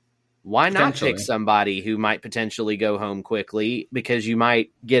 why not pick somebody who might potentially go home quickly, because you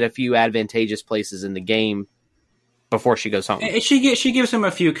might get a few advantageous places in the game before she goes home? She gives him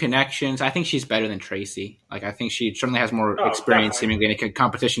a few connections. I think she's better than Tracy. Like, I think she certainly has more experience seemingly in a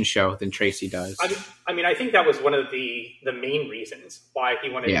competition show than Tracy does. I mean, I think that was one of the main reasons why he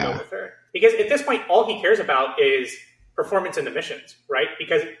wanted to go with her. Because at this point, all he cares about is performance in the missions, right?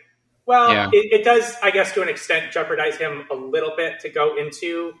 Because, it does, I guess, to an extent, jeopardize him a little bit to go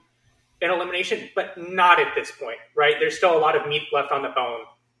into an elimination, but not at this point, right? There's still a lot of meat left on the bone.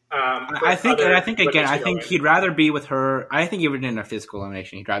 I think he'd rather be with her. I think even in a physical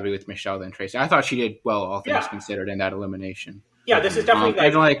elimination, he'd rather be with Michelle than Tracy. I thought she did well, all things considered, in that elimination. Yeah, this is definitely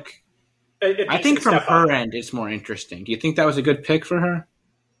I think from her end, it's more interesting. Do you think that was a good pick for her?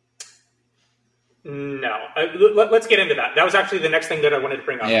 No. Let's get into that. That was actually the next thing that I wanted to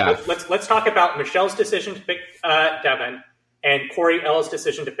bring up. Yeah. Let's talk about Michelle's decision to pick Devin and Corey L's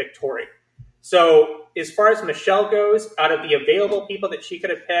decision to pick Tori. So, as far as Michelle goes, out of the available people that she could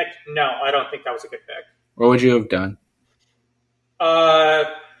have picked, no, I don't think that was a good pick. What would you have done?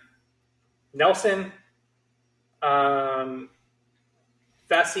 Nelson,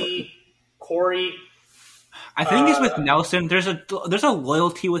 Vesey, Corey. I think it's with Nelson. There's a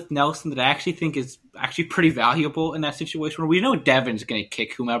loyalty with Nelson that I actually think is actually pretty valuable in that situation, where we know Devin's going to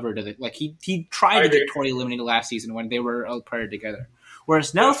kick whomever to the, like he tried to get Tori eliminated last season when they were all paired together.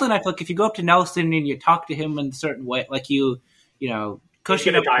 Whereas Nelson, I feel like if you go up to Nelson and you talk to him in a certain way, like you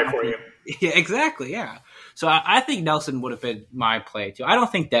cushion up die for you. Yeah, exactly. Yeah. So I think Nelson would have been my play too. I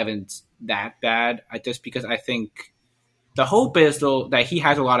don't think Devin's that bad. Just because I think the hope is though that he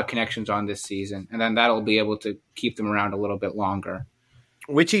has a lot of connections on this season, and then that'll be able to keep them around a little bit longer.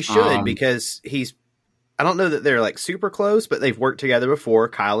 Which he should, because I don't know that they're like super close, but they've worked together before,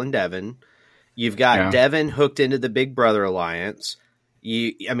 Kyle and Devin. You've got Devin hooked into the Big Brother Alliance.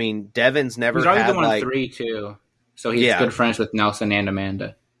 Devin's never He's already had going 3 too, so he's good friends with Nelson and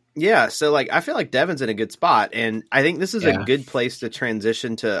Amanda. Yeah, so I feel like Devin's in a good spot, and I think this is a good place to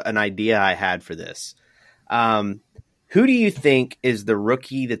transition to an idea I had for this. Who do you think is the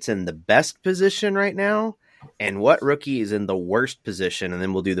rookie that's in the best position right now, and what rookie is in the worst position? And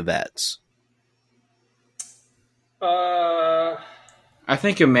then we'll do the vets. I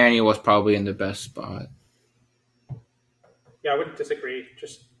think Emmanuel's probably in the best spot. Yeah, I wouldn't disagree.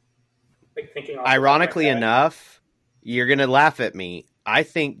 Just thinking. Ironically enough, you're gonna laugh at me. I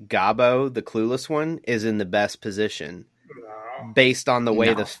think Gabo, the clueless one, is in the best position based on the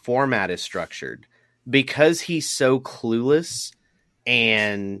way the format is structured. Because he's so clueless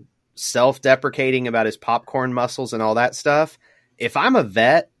and self-deprecating about his popcorn muscles and all that stuff, if I'm a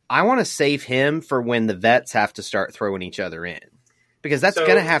vet, I want to save him for when the vets have to start throwing each other in. Because that's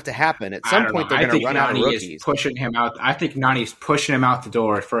going to have to happen. At some point, they're going to run out of rookies. Pushing him out. I think Nani's pushing him out the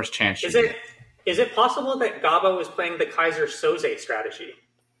door at first chance. Is it possible that Gabo is playing the Kaiser Soze strategy?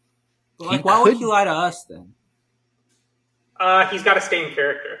 Why would he lie to us then? He's got to stay in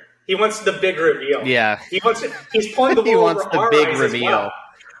character. He wants the big reveal. Yeah. He's pulling the wool he wants over the our big eyes reveal.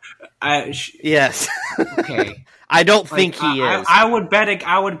 Well. Yes. Okay. I don't think he is. I would bet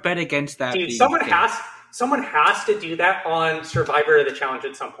against that. Dude, someone has to do that on Survivor of the Challenge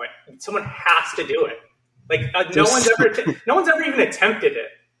at some point. Someone has to do it. No one's ever even attempted it.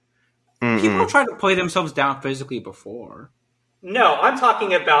 Mm-mm. People try to play themselves down physically before. No, I'm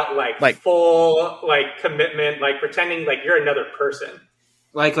talking about full commitment, pretending like you're another person.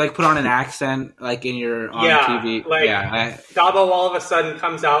 Like put on an accent like in your on TV. Like yeah, Dabo all of a sudden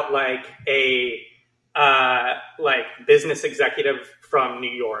comes out like a like business executive from New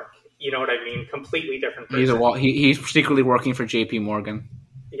York. You know what I mean? Completely different person. He's secretly working for J.P. Morgan.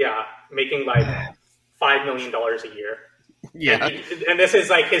 Yeah, making like $5 million a year. Yeah, and this is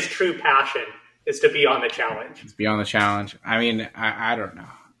like his true passion is to be on the challenge. Be on the challenge. I mean, I don't know.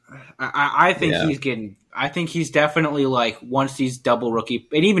 I think he's getting. I think he's definitely like once these double rookie,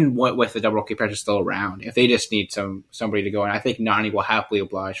 and even with the double rookie pressure still around, if they just need somebody to go, and I think Nani will happily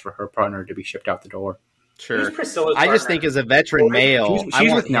oblige for her partner to be shipped out the door. Sure. I just think as a veteran male, she's I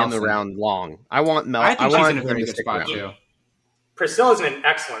want him around long. I want Mel. I think I want she's in a very good spot around. too. Priscilla's in an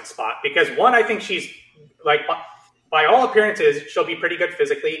excellent spot because one, I think she's like by all appearances, she'll be pretty good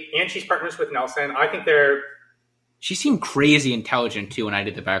physically, and she's partners with Nelson. I think they're. She seemed crazy intelligent too when I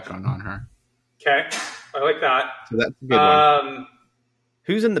did the background on her. Okay, I like that. So that's a good one.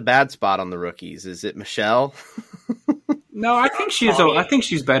 Who's in the bad spot on the rookies? Is it Michelle? No, I think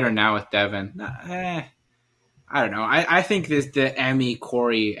she's better now with Devin. I don't know. I think the Emmy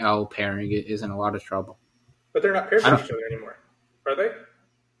Corey L pairing is in a lot of trouble. But they're not paired with each other anymore, are they?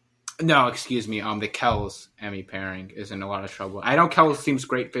 No, excuse me. The Kells Emmy pairing is in a lot of trouble. I know Kells seems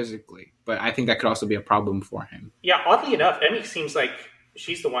great physically, but I think that could also be a problem for him. Yeah, oddly enough, Emmy seems like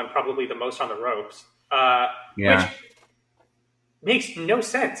she's the one probably the most on the ropes. Which makes no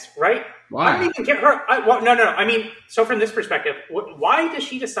sense, right? Why? I don't even get her. No. I mean, so from this perspective, why does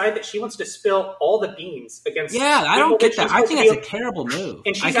she decide that she wants to spill all the beans against? Yeah, I don't get that. I think that's a terrible move.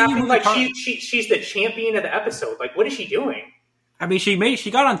 And she's acting like she's the champion of the episode. Like, what is she doing? I mean,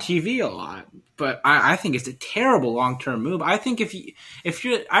 she got on TV a lot, but I think it's a terrible long-term move. I think if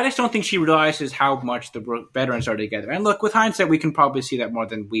you're, I just don't think she realizes how much the veterans are together. And look, with hindsight, we can probably see that more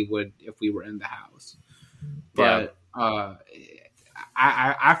than we would if we were in the house. But if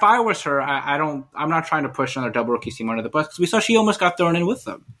I was her, I'm not trying to push another double rookie team under the bus because we saw she almost got thrown in with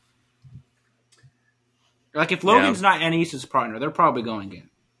them. Like if Logan's not Anis's partner, they're probably going in.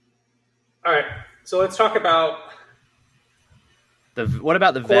 All right, so let's talk about. What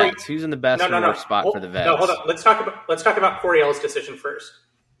about the vets? Who's in the best or worst spot for the vets? No, hold on. Let's talk about Coriel's decision first.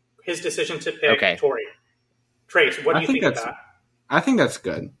 His decision to pick Tori. Trace, what do you think of that? I think that's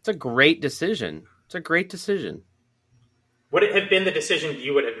good. It's a great decision. Would it have been the decision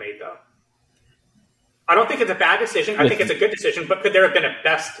you would have made, though? I don't think it's a bad decision. I think it's a good decision, but could there have been a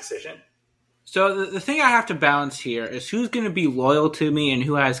best decision? So the thing I have to balance here is who's going to be loyal to me and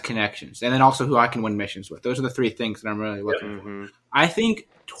who has connections, and then also who I can win missions with. Those are the three things that I'm really looking for. I think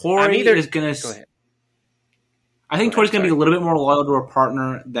Tori is going to. I think Tori's going to be a little bit more loyal to her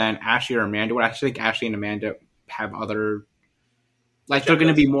partner than Ashley or Amanda. I actually think Ashley and Amanda have other. Like they're going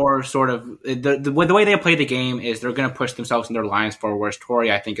to be more sort of the way they play the game is they're going to push themselves in their lines forward. Whereas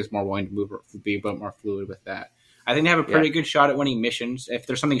Tori, I think, is more willing to be a bit more fluid with that. I think they have a pretty good shot at winning missions. If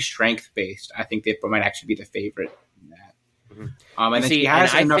there's something strength-based, I think they might actually be the favorite in that. And then she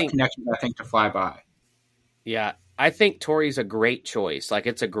has enough connections, I think, to fly by. Yeah, I think Tori's a great choice. Like,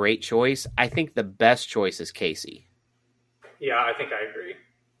 it's a great choice. I think the best choice is Casey. Yeah, I think I agree.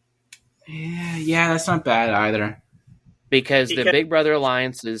 Yeah, that's not bad either. Because the Big Brother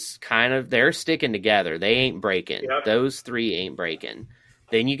Alliance is they're sticking together. They ain't breaking. Yep. Those three ain't breaking.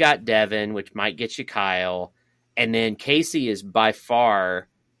 Then you got Devin, which might get you Kyle. And then Casey is by far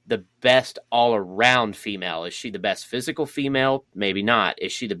the best all-around female. Is she the best physical female? Maybe not.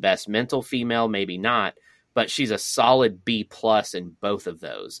 Is she the best mental female? Maybe not. But she's a solid B+ in both of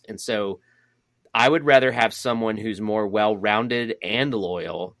those. And so I would rather have someone who's more well-rounded and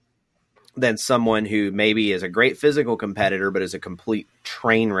loyal than someone who maybe is a great physical competitor but is a complete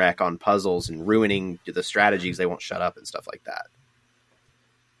train wreck on puzzles and ruining the strategies. They won't shut up and stuff like that.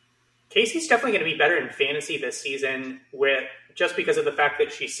 Casey's definitely going to be better in fantasy this season just because of the fact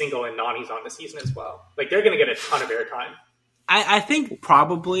that she's single and Nani's on the season as well. Like, they're going to get a ton of airtime. I think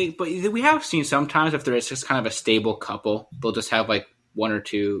probably, but we have seen sometimes if there is just kind of a stable couple, they'll just have like one or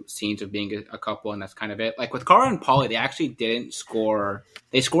two scenes of being a couple, and that's kind of it. Like with Cara and Pauly, they actually didn't score.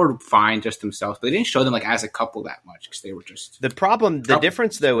 They scored fine just themselves, but they didn't show them like as a couple that much because they were just... The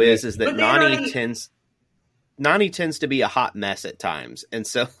difference though is that Nani tends to be a hot mess at times. And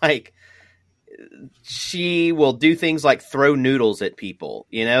so like she will do things like throw noodles at people,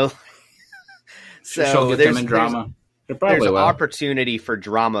 you know? So there's them in drama. There's an opportunity for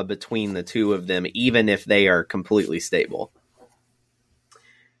drama between the two of them, even if they are completely stable.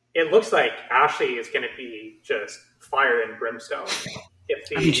 It looks like Ashley is going to be just fire and brimstone.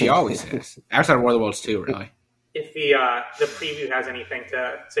 I mean, she always is. Outside of War of the Worlds too, really. If the preview has anything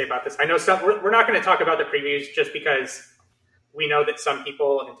to say about this. I know we're not going to talk about the previews just because we know that some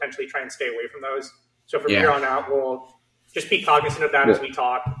people intentionally try and stay away from those. So from here on out, we'll just be cognizant of that as we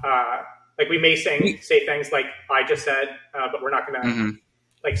talk. Like we may say things like I just said, but we're not going to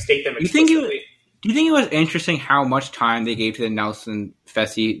like state them explicitly. Do you think it was interesting how much time they gave to the Nelson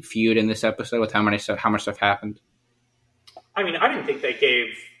Fessy feud in this episode with how much stuff happened? I mean, I didn't think they gave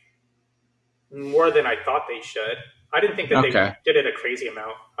more than I thought they should. I didn't think that they did it a crazy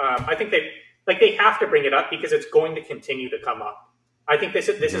amount. I think they have to bring it up because it's going to continue to come up. I think this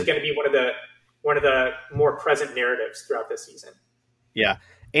is going to be one of the more present narratives throughout this season. Yeah,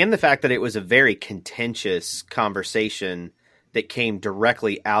 and the fact that it was a very contentious conversation that came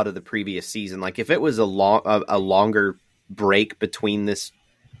directly out of the previous season. Like if it was a longer break between this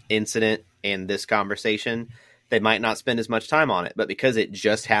incident and this conversation, they might not spend as much time on it. But because it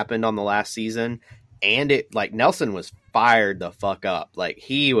just happened on the last season, and it like Nelson was fired the fuck up. Like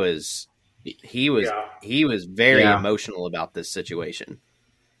he was very emotional about this situation.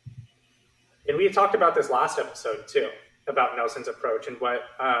 And we had talked about this last episode too, about Nelson's approach and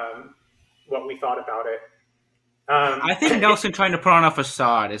what we thought about it. I think Nelson trying to put on a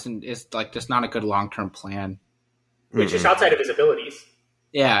facade is like just not a good long-term plan. Which is outside of his abilities.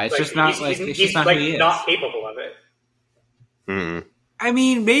 Yeah, it's like, just not like it's just not like who he is. Not capable of it. Mm. I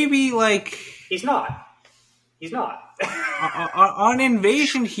mean, maybe like he's not. On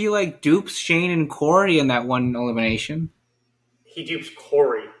Invasion, he like dupes Shane and Corey in that one elimination. He dupes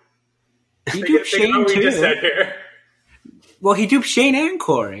Corey. He dupes Shane too. Just said here. Well, he dupes Shane and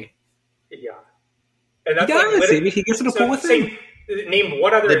Corey. Yeah. And that's he gets in a pool with him. Name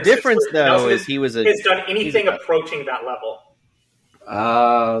what other. The difference, though, is he was has done anything approaching that level.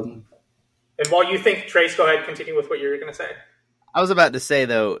 And while you think, Trace, go ahead, continue with what you were going to say. I was about to say,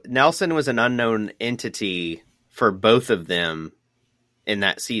 though, Nelson was an unknown entity for both of them in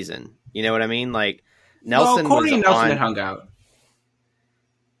that season. You know what I mean? Like Nelson, Corey and Nelson had hung out.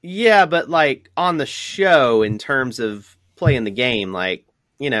 Yeah, but like on the show, in terms of playing the game, like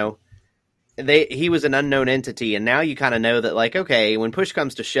he was an unknown entity, and now you kind of know that, like, okay, when push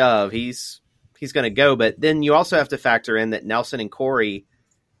comes to shove, he's going to go. But then you also have to factor in that Nelson and Corey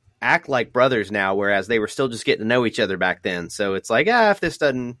act like brothers now, whereas they were still just getting to know each other back then. So it's like, if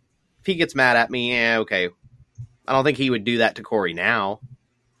he gets mad at me, okay. I don't think he would do that to Corey now.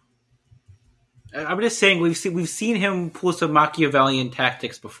 I'm just saying we've seen him pull some Machiavellian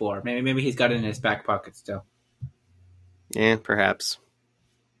tactics before. Maybe he's got it in his back pocket still. Yeah, perhaps.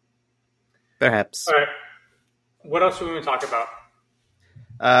 All right. What else do we want to talk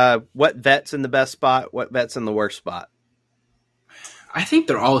about? What vet's in the best spot? What vet's in the worst spot? I think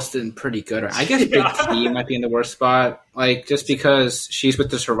they're all sitting pretty good. I guess Big T might be in the worst spot, like just because she's with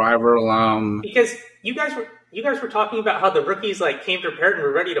the Survivor alum. Because you guys were talking about how the rookies like came prepared and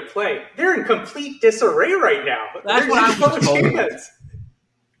were ready to play. They're in complete disarray right now. That's what I was told.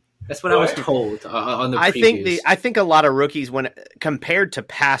 That's what I was told on the previews. I think a lot of rookies, when compared to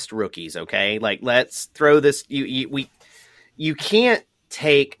past rookies, okay, like let's throw this. You can't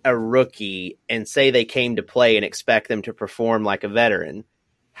take a rookie and say they came to play and expect them to perform like a veteran.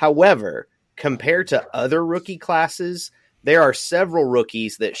 However, compared to other rookie classes, there are several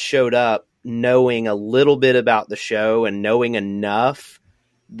rookies that showed up knowing a little bit about the show and knowing enough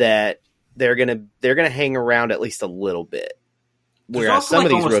that they're gonna hang around at least a little bit. Whereas some of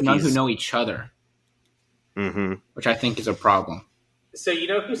these rookies, none who know each other, which I think is a problem. So you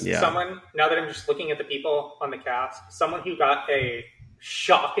know who's someone, now that I'm just looking at the people on the cast, someone who got a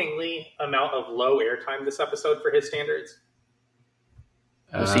shockingly amount of low airtime this episode for his standards?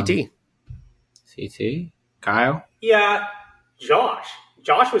 CT. Kyle? Yeah, Josh.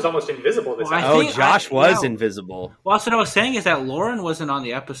 Josh was almost invisible this episode. Josh was invisible. Well, that's what I was saying is that Lauren wasn't on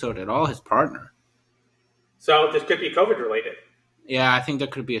the episode at all, his partner. So this could be COVID related. Yeah, I think there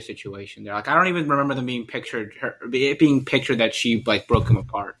could be a situation there. Like, I don't even remember them being pictured that she like broke him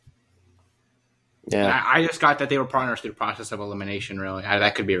apart. Yeah, I just got that they were partners through the process of elimination. Really,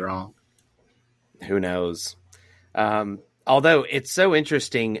 that could be wrong. Who knows? Although it's so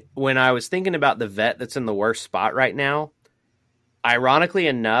interesting when I was thinking about the vet that's in the worst spot right now. Ironically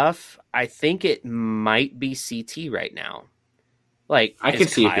enough, I think it might be CT right now. Like, I could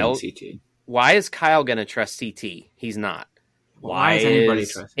see it being CT. Why is Kyle going to trust CT? He's not. Why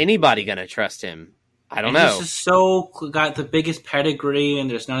is anybody going to trust him? I don't know. He's just so got the biggest pedigree, and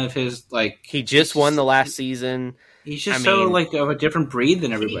there's none of his like. He just won the last season. He's just like of a different breed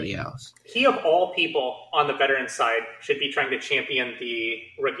than everybody else. He of all people on the veteran side should be trying to champion the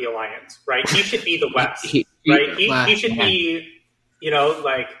Rookie Alliance, right? He should be the West, right? He should be,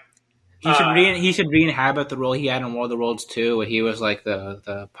 like. He should re-inhabit the role he had in War of the Worlds 2, where he was like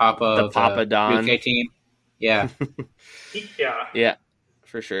the Papa of Papa the Don UK team. Yeah. Yeah,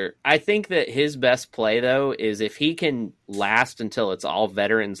 for sure. I think that his best play, though, is if he can last until it's all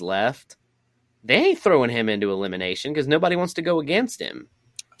veterans left, they ain't throwing him into elimination because nobody wants to go against him.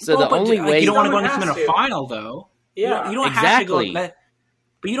 So the only way... You don't want to go against him in a final, though. Yeah, you don't exactly. have to go...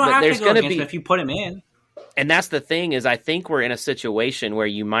 But you don't have to go against him if you put him in. And that's the thing is I think we're in a situation where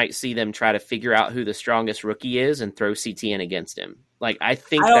you might see them try to figure out who the strongest rookie is and throw CT in against him. Like, I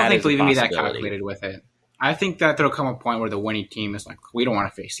don't think believe me that calculated with it. I think that there'll come a point where the winning team is like, we don't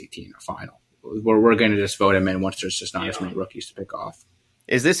want to face CT in the final. We're going to just vote him in once there's just not as many rookies to pick off.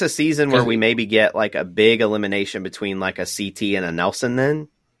 Is this a season where we maybe get like a big elimination between like a CT and a Nelson then?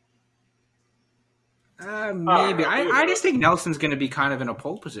 Maybe. I just think Nelson's going to be kind of in a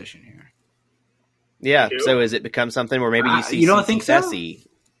pole position here. Yeah, so has it become something where maybe you see you don't think so?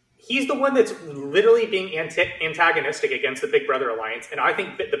 He's the one that's literally being antagonistic against the Big Brother Alliance, and I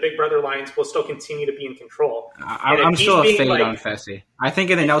think the Big Brother Alliance will still continue to be in control. I'm still a fade on Fessy. I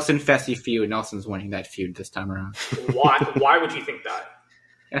think in the Nelson-Fessy feud, Nelson's winning that feud this time around. Why would you think that?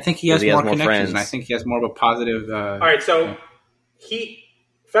 I think he has more connections, friends. And I think he has more of a positive... All right, so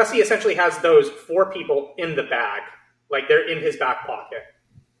Fessy essentially has those 4 people in the bag. Like, they're in his back pocket.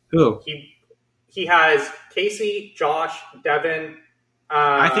 Who? He has Casey, Josh, Devin.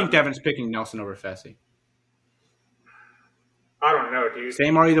 I think Devin's picking Nelson over Fessy. I don't know, dude.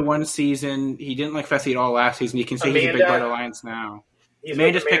 Same already the one season. He didn't like Fessy at all last season. You can say he's a Big Brother Alliance now.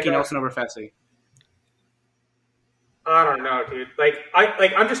 Amanda's picking Nelson over Fessy. I don't know, dude.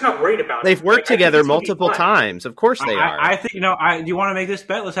 I'm just not worried about it. They've worked together multiple times. Of course they are. I think, do you want to make this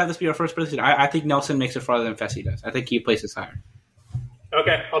bet? Let's have this be our first bet. I think Nelson makes it farther than Fessy does. I think he places higher.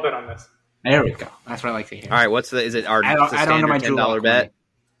 Okay, I'll bet on this. There we go. That's what I like to hear. All right, is it our standard $10 bet?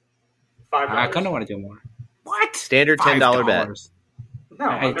 $5. I kind of want to do more. What? Standard $10 bet.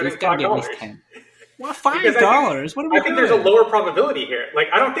 No, it's got to be at least 10. Well, $5. What are we I think there's a lower probability here. Like,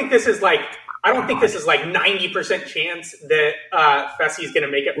 I don't think this is like 90% chance that Fessy's going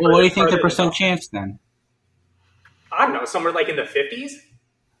to make it. Well, what do you think the percent chance then? I don't know, somewhere like in the 50s.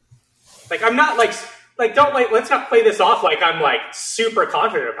 Like, I'm not let's not play this off like I'm like super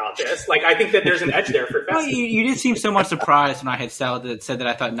confident about this. Like, I think that there's an edge there for Fessy. Well, you did seem so much surprised when I had said that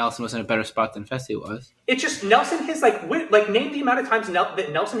I thought Nelson was in a better spot than Fessy was. It's just Nelson has name the amount of times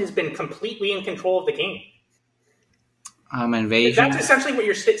that Nelson has been completely in control of the game. Invasion. That's essentially what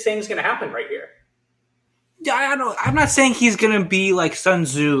you're saying is going to happen right here. Yeah, I don't know. I'm not saying he's going to be like Sun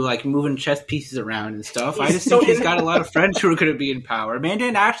Tzu, like moving chess pieces around and stuff. I just think he's got a lot of friends who are going to be in power. Amanda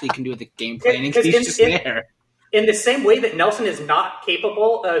and Ashley can do the game planning. He's just there. In the same way that Nelson is not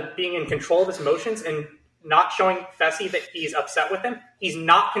capable of being in control of his emotions and not showing Fessy that he's upset with him, he's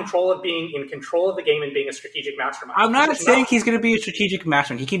not being in control of the game and being a strategic mastermind. I'm not saying he's going to be a strategic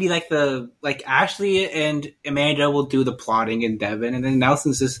mastermind. He can be like Ashley and Amanda will do the plotting and Devin, and then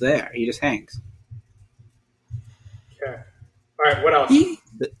Nelson's just there. He just hangs. Okay. All right, what else?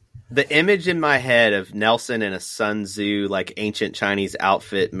 The image in my head of Nelson in a Sun Tzu, like ancient Chinese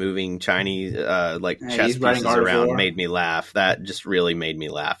outfit, moving Chinese chess pieces around, made me laugh. That just really made me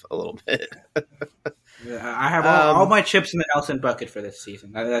laugh a little bit. I have all my chips in the Nelson bucket for this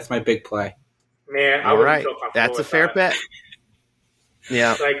season. That's my big play. Man, all right, that's a fair bet.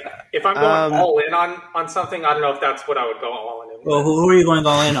 Yeah, like if I'm going all in on something, I don't know if that's what I would go all in. Well, who are you going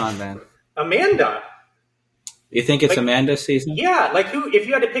all in on then? Amanda. You think it's Amanda's season? Yeah, like who? If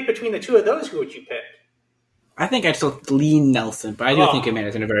you had to pick between the two of those, who would you pick? I think I'd still lean Nelson, but I do think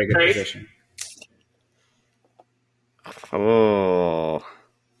Amanda's in a very good position. Oh,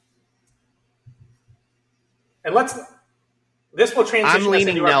 and this will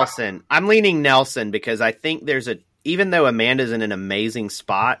transition. I'm leaning Nelson because I think even though Amanda's in an amazing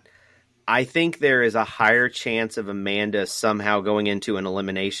spot, I think there is a higher chance of Amanda somehow going into an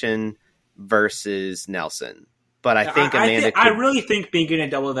elimination versus Nelson. But I think Amanda I really think being in a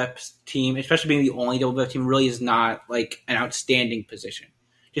double VEP team, especially being the only double VEP team, really is not like an outstanding position.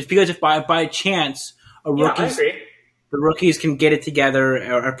 Just because if by chance the rookies can get it together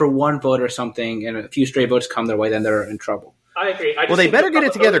or for one vote or something and a few stray votes come their way, then they're in trouble. I agree. Well, they better get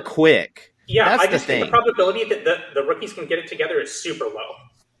it together quick. Yeah, that's I just think the probability that the rookies can get it together is super low.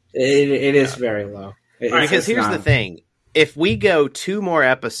 It is very low. Because here's the thing. If we go 2 more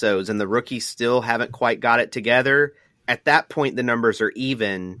episodes and the rookies still haven't quite got it together, at that point the numbers are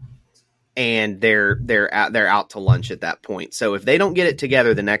even, and they're out to lunch at that point. So if they don't get it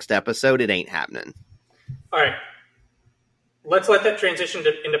together the next episode, it ain't happening. All right, let's let that transition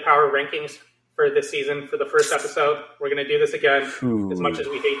into power rankings for this season. For the first episode, we're going to do this again. As much as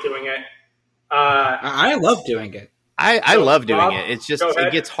we hate doing it, I love doing it. I love doing it. It's just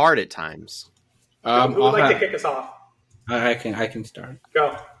it gets hard at times. Who would like to kick us off? I can start.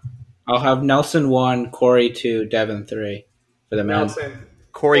 Go. I'll have Nelson 1, Corey 2, Devin 3 for the men. Nelson.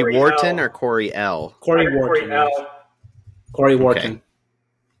 Corey Wharton L. or Corey L? Corey Wharton. Corey L. Corey Wharton. Okay.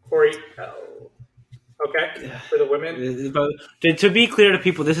 Corey L. Okay, for the women. To be clear to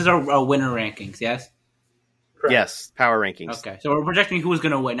people, this is our winner rankings, yes? Correct. Yes, power rankings. Okay, so we're projecting who's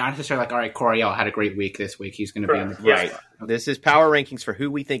going to win, not necessarily like, all right, Corey L had a great week this week. He's going to be in the Yes. Right. This is power rankings for who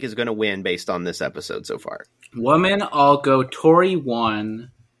we think is going to win based on this episode so far. Women, I'll go Tori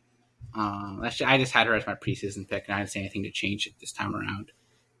 1. I just had her as my preseason pick, and I didn't say anything to change it this time around.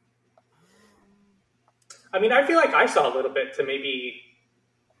 I mean, I feel like I saw a little bit to maybe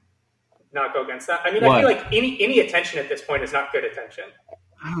not go against that. I mean, What? I feel like any attention at this point is not good attention.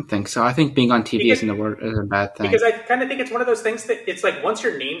 I don't think so. I think being on TV isn't a bad thing. Because I kind of think it's one of those things that it's like once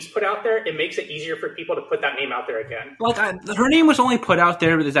your name's put out there, it makes it easier for people to put that name out there again. Like her name was only put out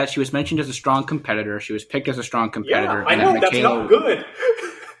there because that she was mentioned as a strong competitor. She was picked as a strong competitor. Yeah, I know that's not good.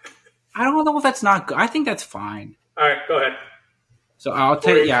 I don't know if that's not good. I think that's fine. All right, go ahead. So I'll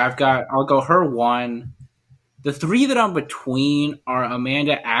tell you. Yeah, I'll go her 1. The 3 that I'm between are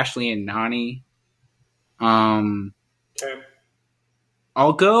Amanda, Ashley, and Nani. Okay.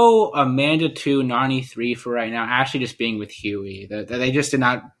 I'll go Amanda 2, Nani 3 for right now. Ashley just being with Huey. They just did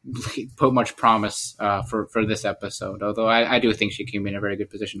not put much promise for this episode, although I do think she can be in a very good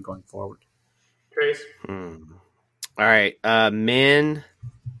position going forward. Trace? All right. Men,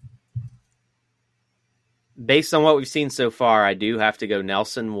 based on what we've seen so far, I do have to go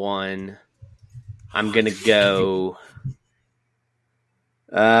Nelson 1. I'm going to go...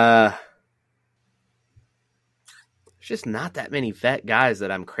 There's just not that many vet guys that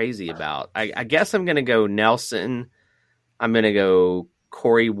I'm crazy about. I guess I'm going to go Nelson. I'm going to go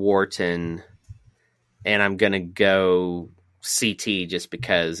Corey Wharton. And I'm going to go CT just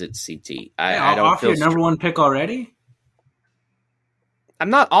because it's CT. I don't off feel your number 1 pick already? I'm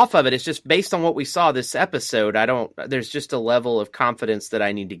not off of it. It's just based on what we saw this episode. There's just a level of confidence that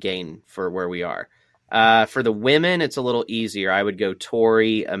I need to gain for where we are. For the women, it's a little easier. I would go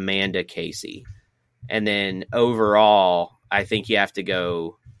Tori, Amanda, Casey. And then overall, I think you have to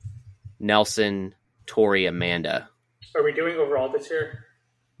go Nelson, Tori, Amanda. Are we doing overall this year?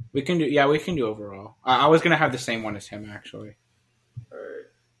 We can do overall. I was going to have the same one as him, actually. All right.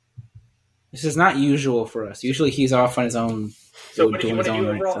 This is not usual for us. Usually he's off on his own. So what do you want to do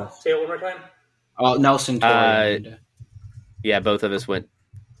overall? Say it one more time. Oh, Nelson, Tori, Amanda. Yeah, both of us went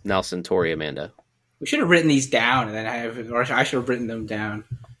Nelson, Tori, Amanda. We should have written these down, and then I should have written them down.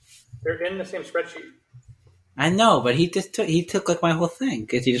 They're in the same spreadsheet. I know, but he took like my whole thing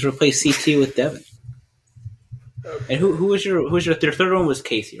because he just replaced CT with Devin. Okay. And who was your their third one was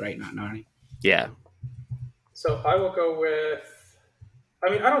Casey, right? Not Nani. Yeah. So I will go with.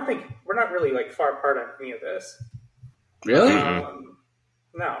 I mean, I don't think we're not really like far apart on any of this. Really?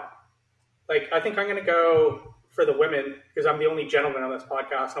 No. Like I think I'm going to go for the women because I'm the only gentleman on this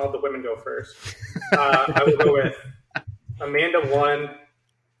podcast, and I'll have the women go first. I will go with Amanda 1.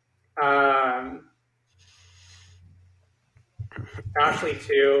 Ashley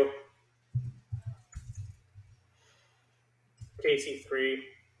 2, Casey 3,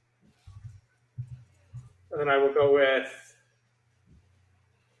 and then I will go with.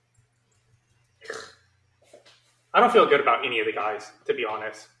 I don't feel good about any of the guys, to be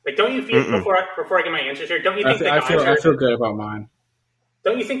honest. Like, don't you feel before I get my answers here? Don't you think I feel good about mine?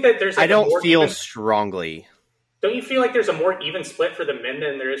 Don't you think that there's? Like I don't feel strongly. Don't you feel like there's a more even split for the men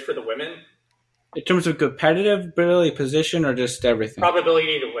than there is for the women? In terms of competitive ability, position, or just everything?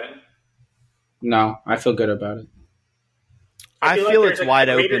 Probability to win. No, I feel good about it. I feel it's wide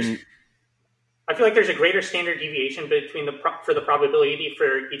open. I feel like there's a greater standard deviation between for the probability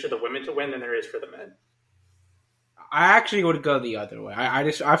for each of the women to win than there is for the men. I actually would go the other way.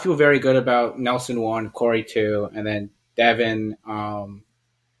 I feel very good about Nelson 1, Corey 2, and then Devin. And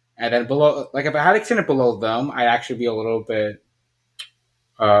then below, like if I had extended below them, I'd actually be a little bit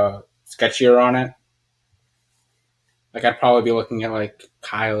sketchier on it. Like I'd probably be looking at like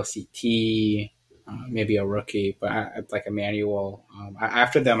Kyle, CT, maybe a rookie, but like Emmanuel.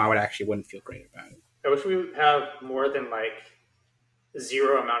 After them, I wouldn't feel great about it. I wish we would have more than like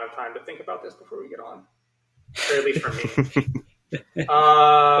zero amount of time to think about this before we get on. Or at least for me.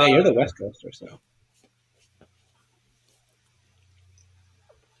 Yeah, you're the West Coaster, so.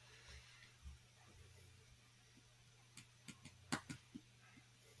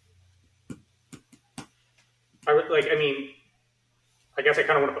 I guess I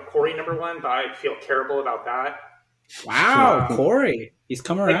kind of want to put Corey number 1, but I feel terrible about that. Wow, Corey, he's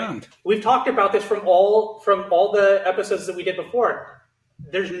come around. We've talked about this from all the episodes that we did before.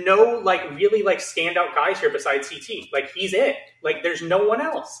 there's no like really like standout guys here besides CT. Like he's it. Like there's no one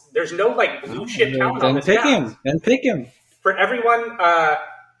else. There's no like blue chip talent on this cast. Then pick him. For everyone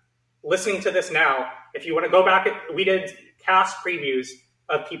listening to this now, if you want to go back, we did cast previews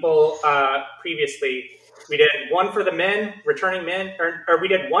of people previously. We did one for the men, returning men, or we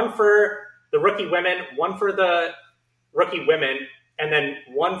did one for the rookie women, one for the rookie women, and then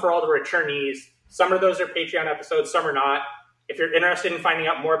one for all the returnees. Some of those are Patreon episodes, some are not. If you're interested in finding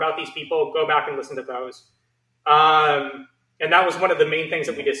out more about these people, go back and listen to those. And that was one of the main things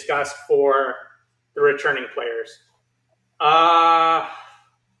that we discussed for the returning players. All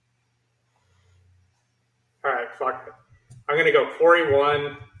right, fuck it. I'm going to go Corey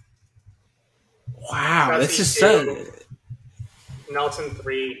 1. Wow, Fessy this is 2, so... Nelson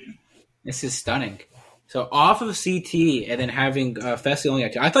 3. This is stunning. So off of CT and then having Fessy only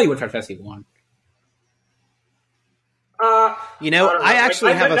at 2. I thought you would have had Fessy 1. I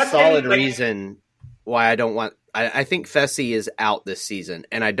actually have a solid reason why I don't want... I think Fessy is out this season,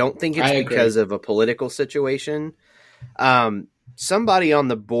 and I don't think it's because of a political situation. Somebody on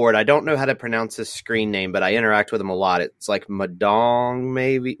the board, I don't know how to pronounce his screen name, but I interact with him a lot. It's like Madong,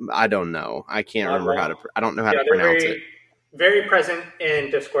 maybe? I don't know. I can't remember I don't know how to pronounce it. Very present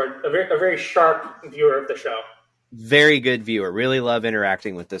in Discord. A very sharp viewer of the show. Very good viewer. Really love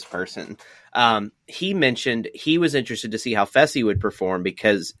interacting with this person. He mentioned he was interested to see how Fessy would perform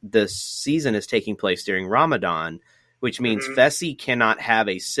because the season is taking place during Ramadan, which means Fessy cannot have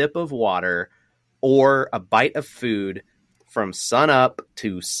a sip of water or a bite of food from sun up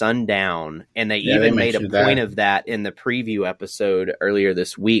to sundown. And they made a point of that in the preview episode earlier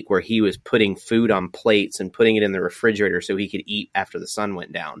this week where he was putting food on plates and putting it in the refrigerator so he could eat after the sun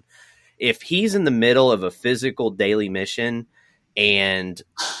went down. If he's in the middle of a physical daily mission and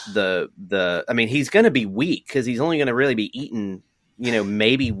he's going to be weak because he's only going to really be eating,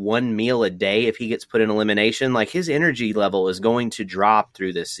 maybe one meal a day if he gets put in elimination. Like his energy level is going to drop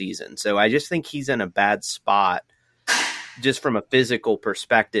through this season. So I just think he's in a bad spot just from a physical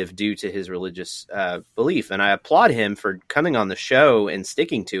perspective due to his religious belief. And I applaud him for coming on the show and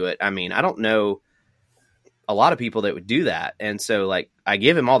sticking to it. I mean, I don't know a lot of people that would do that. And so like, I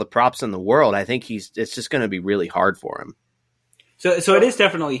give him all the props in the world. I think it's just going to be really hard for him. So it is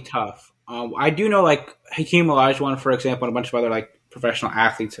definitely tough. I do know like Hakeem Olajuwon, for example, and a bunch of other like professional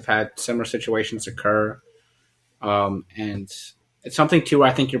athletes have had similar situations occur. And it's something too where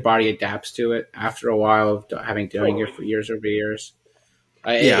I think your body adapts to it after a while of doing it for years over years.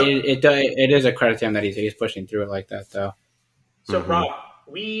 It is a credit to him that he's pushing through it like that, though. So, Rob,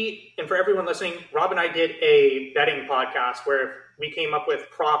 and for everyone listening, Rob and I did a betting podcast where we came up with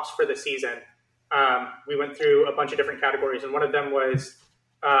props for the season. We went through a bunch of different categories, and one of them was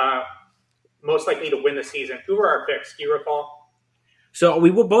most likely to win the season. Who were our picks? Do you recall? So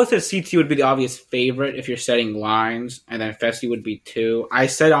we will both said CT would be the obvious favorite if you're setting lines, and then Fessy would be 2. I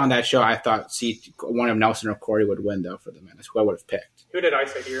said on that show I thought one of Nelson or Corey would win, though, for the men. That's who I would have picked. Who did I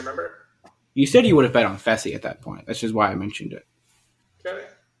say? Do you remember? You said you would have bet on Fessy at that point. That's just why I mentioned it. Okay.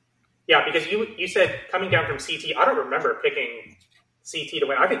 Yeah, because you said coming down from CT, I don't remember picking CT to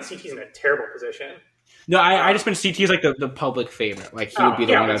win. I think CT's in a terrible position. No, I just meant CT is like the public favorite. Like he would be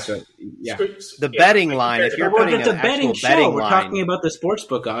the one that's the betting line. If you're putting it's a betting show, betting we're line, talking about the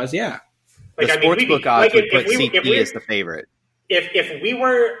sportsbook odds. Yeah, the sportsbook odds would put CT as the favorite. If we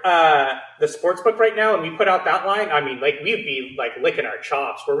were the sportsbook right now and we put out that line, I mean, like we'd be like licking our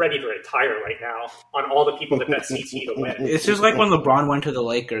chops. We're ready to retire right now on all the people that bet CT to win. It's just like when LeBron went to the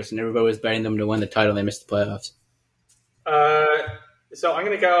Lakers and everybody was betting them to win the title, and they missed the playoffs. So I'm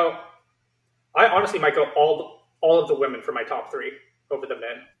gonna go. I honestly might go all of the women for my top 3 over the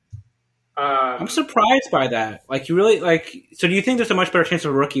men. I'm surprised by that. Like, you really so do you think there's a much better chance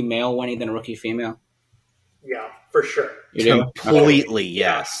of a rookie male winning than a rookie female? Yeah, for sure. Completely,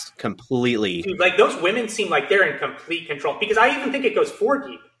 yes. Completely. Dude, like, those women seem like they're in complete control. Because I even think it goes 4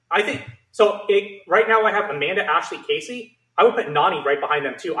 deep. I think, right now I have Amanda, Ashley, Casey. I would put Nani right behind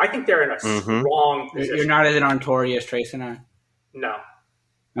them, too. I think they're in a strong position. You're not as on Tori as Trace and I? No.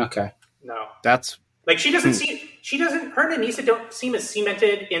 Okay. No. That's... Like, her and Anissa don't seem as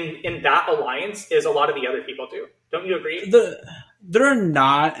cemented in that alliance as a lot of the other people do. Don't you agree? They're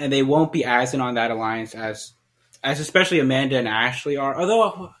not, and they won't be as in on that alliance as especially Amanda and Ashley are.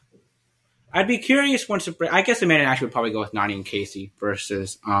 Although, I'd be curious I guess Amanda and Ashley would probably go with Nani and Casey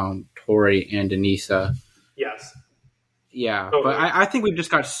versus Tori and Anissa. Yes. Yeah, totally. But I think we've just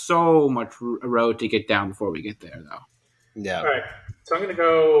got so much road to get down before we get there, though. Yeah. All right. So I'm going to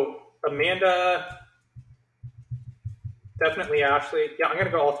go Amanda, definitely Ashley. Yeah, I'm going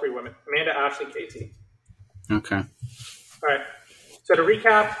to go all 3 women. Amanda, Ashley, Casey. Okay. All right. So to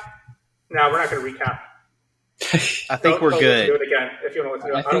recap, no, we're not going to recap. I think we're good. Do it again if you want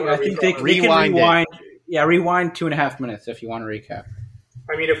to. I think they can Rewind rewind. Yeah, rewind 2.5 minutes if you want to recap.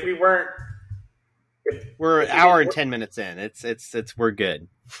 I mean, if we weren't, we're an hour and 10 minutes in. It's we're good.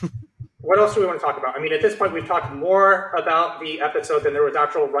 What else do we want to talk about? I mean, at this point, we've talked more about the episode than there was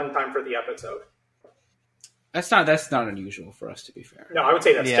actual runtime for the episode. That's not unusual for us, to be fair. No, I would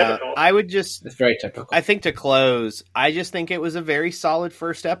say that's typical. It's very typical. I think to close, I just think it was a very solid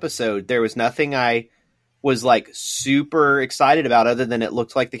first episode. There was nothing I was like super excited about other than it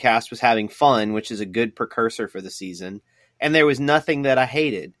looked like the cast was having fun, which is a good precursor for the season. And there was nothing that I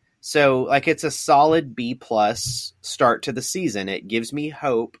hated. So like, it's a solid B+ start to the season. It gives me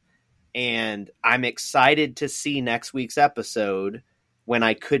hope. And I'm excited to see next week's episode when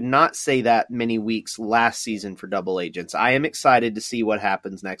I could not say that many weeks last season for Double Agents. I am excited to see what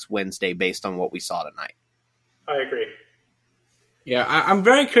happens next Wednesday based on what we saw tonight. I agree. Yeah, I'm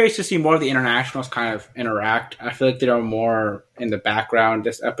very curious to see more of the internationals kind of interact. I feel like they are more in the background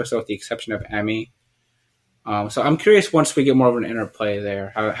this episode, with the exception of Emmy. So I'm curious once we get more of an interplay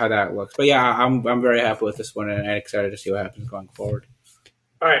there, how that looks. But yeah, I'm very happy with this one and excited to see what happens going forward.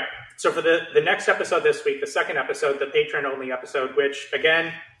 All right. So for the next episode this week, the second episode, the Patreon-only episode, which,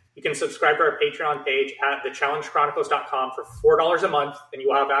 again, you can subscribe to our Patreon page at thechallengechronicles.com for $4 a month, and you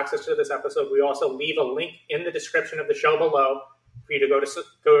will have access to this episode. We also leave a link in the description of the show below for you to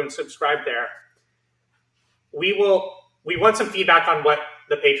go and subscribe there. We want some feedback on what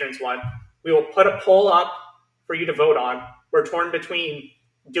the patrons want. We will put a poll up for you to vote on. We're torn between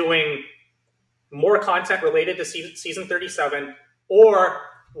doing more content related to season 37, or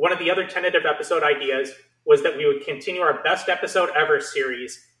one of the other tentative episode ideas was that we would continue our best episode ever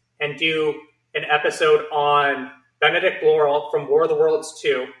series and do an episode on Benedict Laurel from War of the Worlds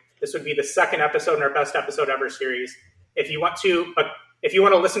 2. This would be the second episode in our best episode ever series. If you want to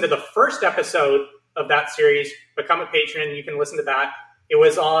listen to the first episode of that series, become a patron. You can listen to that. It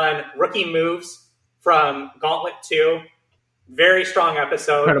was on rookie moves from Gauntlet 2. Very strong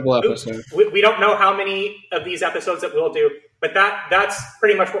episode. Incredible episode. We don't know how many of these episodes that we'll do, but that's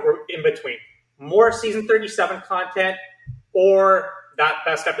pretty much what we're in between. More season 37 content or that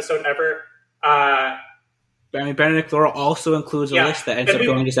best episode ever. Benedict Laurel also includes a list that ends up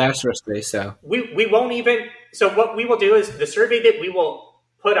going disastrously. So we won't even. So what we will do is the survey that we will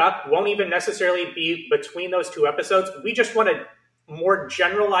put up won't even necessarily be between those two episodes. We just want a more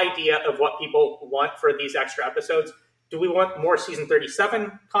general idea of what people want for these extra episodes. Do we want more season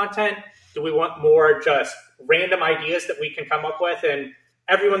 37 content? Do we want more just random ideas that we can come up with? And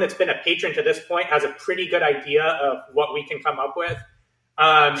everyone that's been a patron to this point has a pretty good idea of what we can come up with.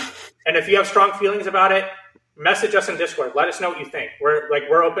 And if you have strong feelings about it, message us in Discord. Let us know what you think.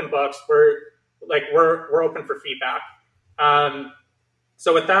 We're open books. We're open for feedback.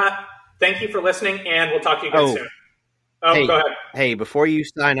 So with that, thank you for listening, and we'll talk to you again soon. Hey, go ahead. Hey, before you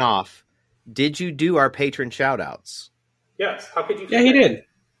sign off, did you do our patron shout-outs? Yes. How could you forget? Yeah, he did.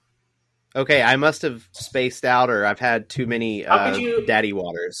 Okay, I must have spaced out, or I've had too many daddy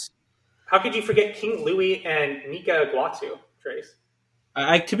waters. How could you forget King Louis and Nika Guatu, Trace?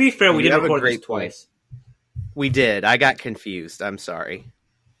 To be fair, we did record this twice. We did. I got confused. I'm sorry.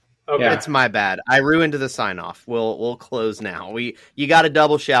 Okay. It's my bad. I ruined the sign-off. We'll close now. You got a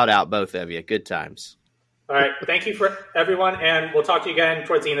double shout-out, both of you. Good times. All right. Thank you for everyone, and we'll talk to you again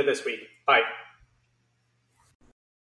towards the end of this week. Bye.